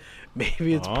know what?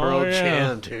 Maybe it's Pearl yeah.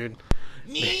 Jam, dude.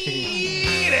 This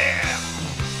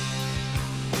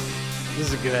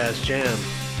is a good ass jam.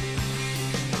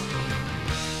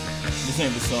 this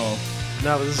ain't the song.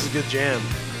 No, but this is a good jam.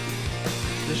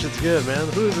 This shit's good, man.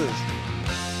 Who is this?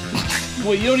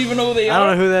 Well, you don't even know who they are. I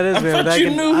don't know who that is, I man. thought But you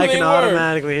knew who I they can were.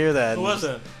 automatically hear that. Who was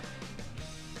that?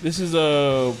 This is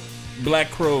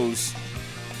Black Crowes,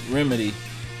 Remedy.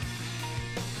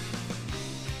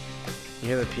 You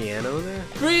hear the piano in there?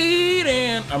 Great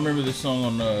and I remember this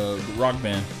song on Rock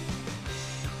Band.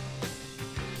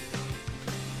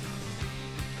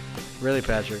 Really,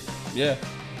 Patrick? Yeah.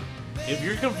 If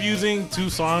you're confusing two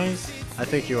songs I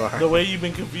think you are. the way you've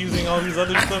been confusing all these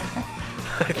other stuff,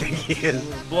 I think he is.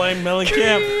 Blind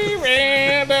Mellencamp.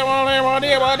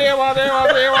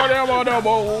 You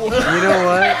know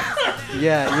what?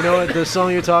 Yeah, you know what? The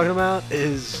song you're talking about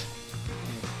is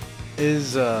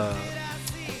Is that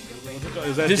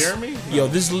Jeremy? Yo,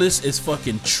 this list is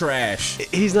fucking trash.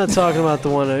 he's not talking about the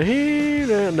one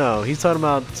that no, he's talking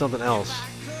about something else.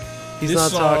 He's This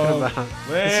not song- talking about.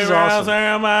 This is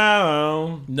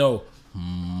awesome. No.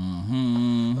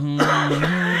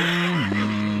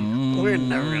 We're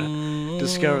never gonna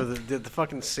discover the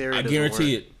fucking Siri. I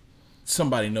guarantee it.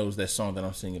 Somebody knows that song that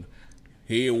I'm singing.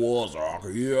 He was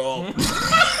yeah.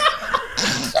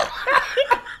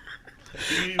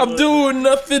 I'm doing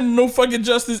nothing, no fucking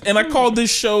justice, and I called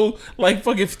this show like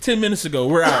fucking 10 minutes ago.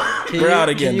 We're out. We're out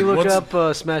again. Can you look What's-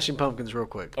 up Smashing Pumpkins real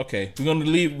quick? Okay, we're gonna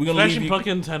leave. We're gonna Smashing leave.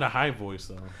 Pumpkins had a high voice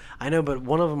though. I know, but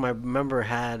one of them I remember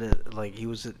had he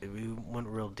went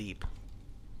real deep.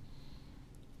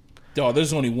 Dog,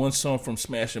 there's only one song from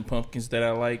Smashing Pumpkins that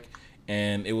I like,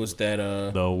 and it was that.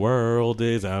 The world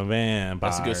is a vampire.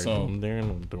 That's a good song.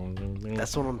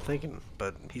 That's what I'm thinking,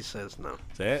 but he says no.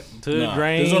 Set to Nah,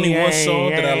 drain. there's only one song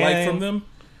that I like from them,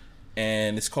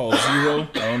 and it's called Zero.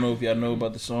 I don't know if y'all know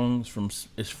about the song.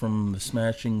 It's from the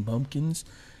Smashing Pumpkins.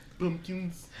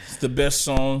 Pumpkins. It's the best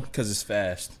song because it's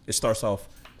fast. It starts off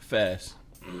fast.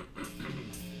 Yeah,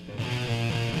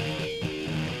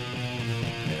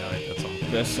 I like that song.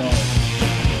 Best song.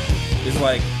 It's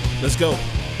like, let's go.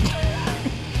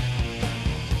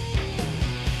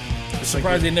 I'm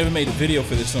surprised they never made a video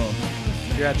for this song.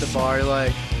 You're at the bar, you're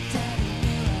like,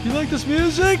 you like this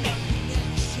music?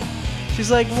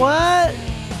 She's like, what?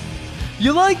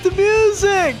 You like the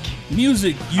music?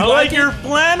 Music, you I like your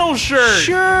flannel shirt.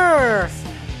 Sure.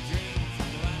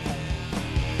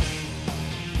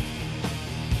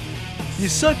 You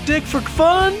suck dick for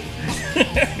fun?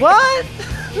 What?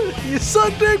 You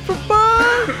suck dick for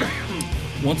fun.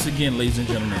 Once again, ladies and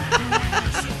gentlemen,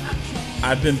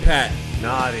 I've been Pat.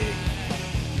 Naughty.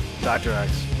 Dr.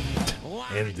 X.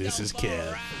 And this is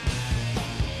Kev.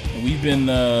 And we've been,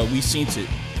 we seen it.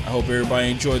 I hope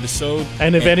everybody enjoyed the show.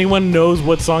 And if anyone knows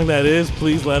what song that is,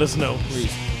 please let us know.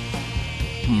 Please.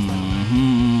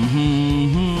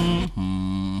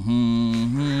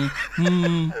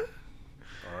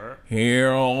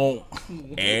 Here,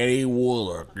 Eddie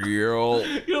Wooler.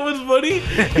 You know what's funny?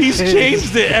 He's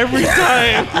changed it every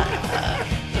time.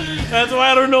 That's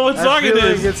why I don't know what song it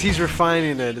is. Like he's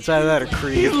refining it. It's either that or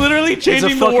Creed. He's literally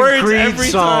changing it's the words Creed every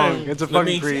song. time. It's a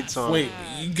fucking Creed song. Wait,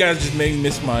 you guys just made me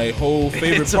miss my whole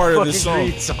favorite part of this song.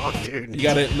 It's a fucking Creed song, dude. You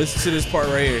gotta listen to this part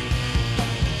right here.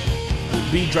 The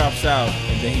beat drops out,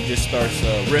 and then he just starts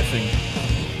riffing.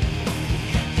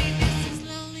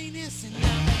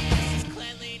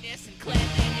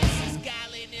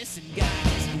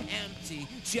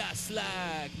 Just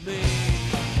like me.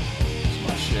 It's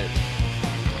my shit.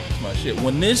 It's my shit.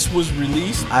 When this was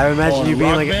released, I imagine on you being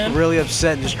Rock like Band, really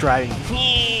upset and just driving.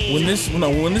 when this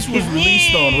was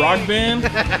released on Rock Band,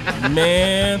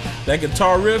 man, that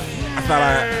guitar riff, I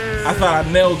thought I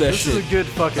nailed that This shit. is a good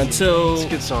fucking. It's a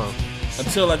good song.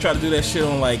 Until I tried to do that shit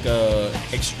on like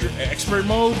expert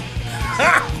mode.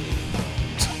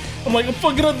 I'm like, I'm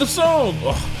fucking up the song.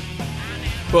 Oh.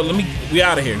 But we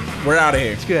out of here. We're out of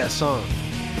here. Let's get that song.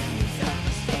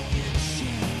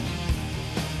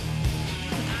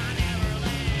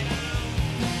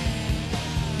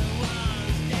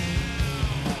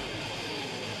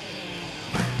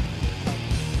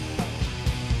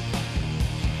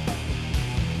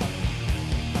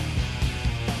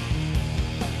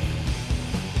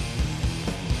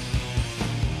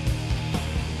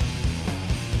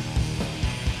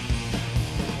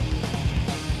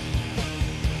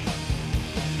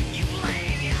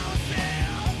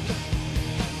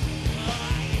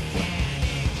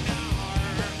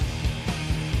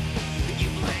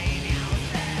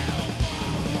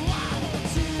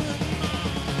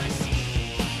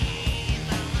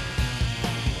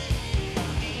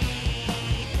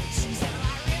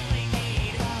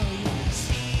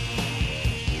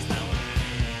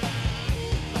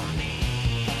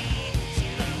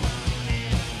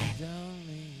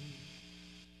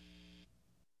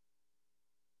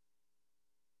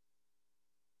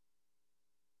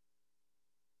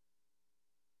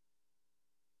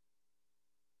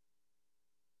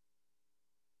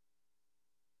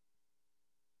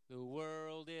 The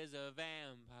world is a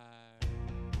vampire.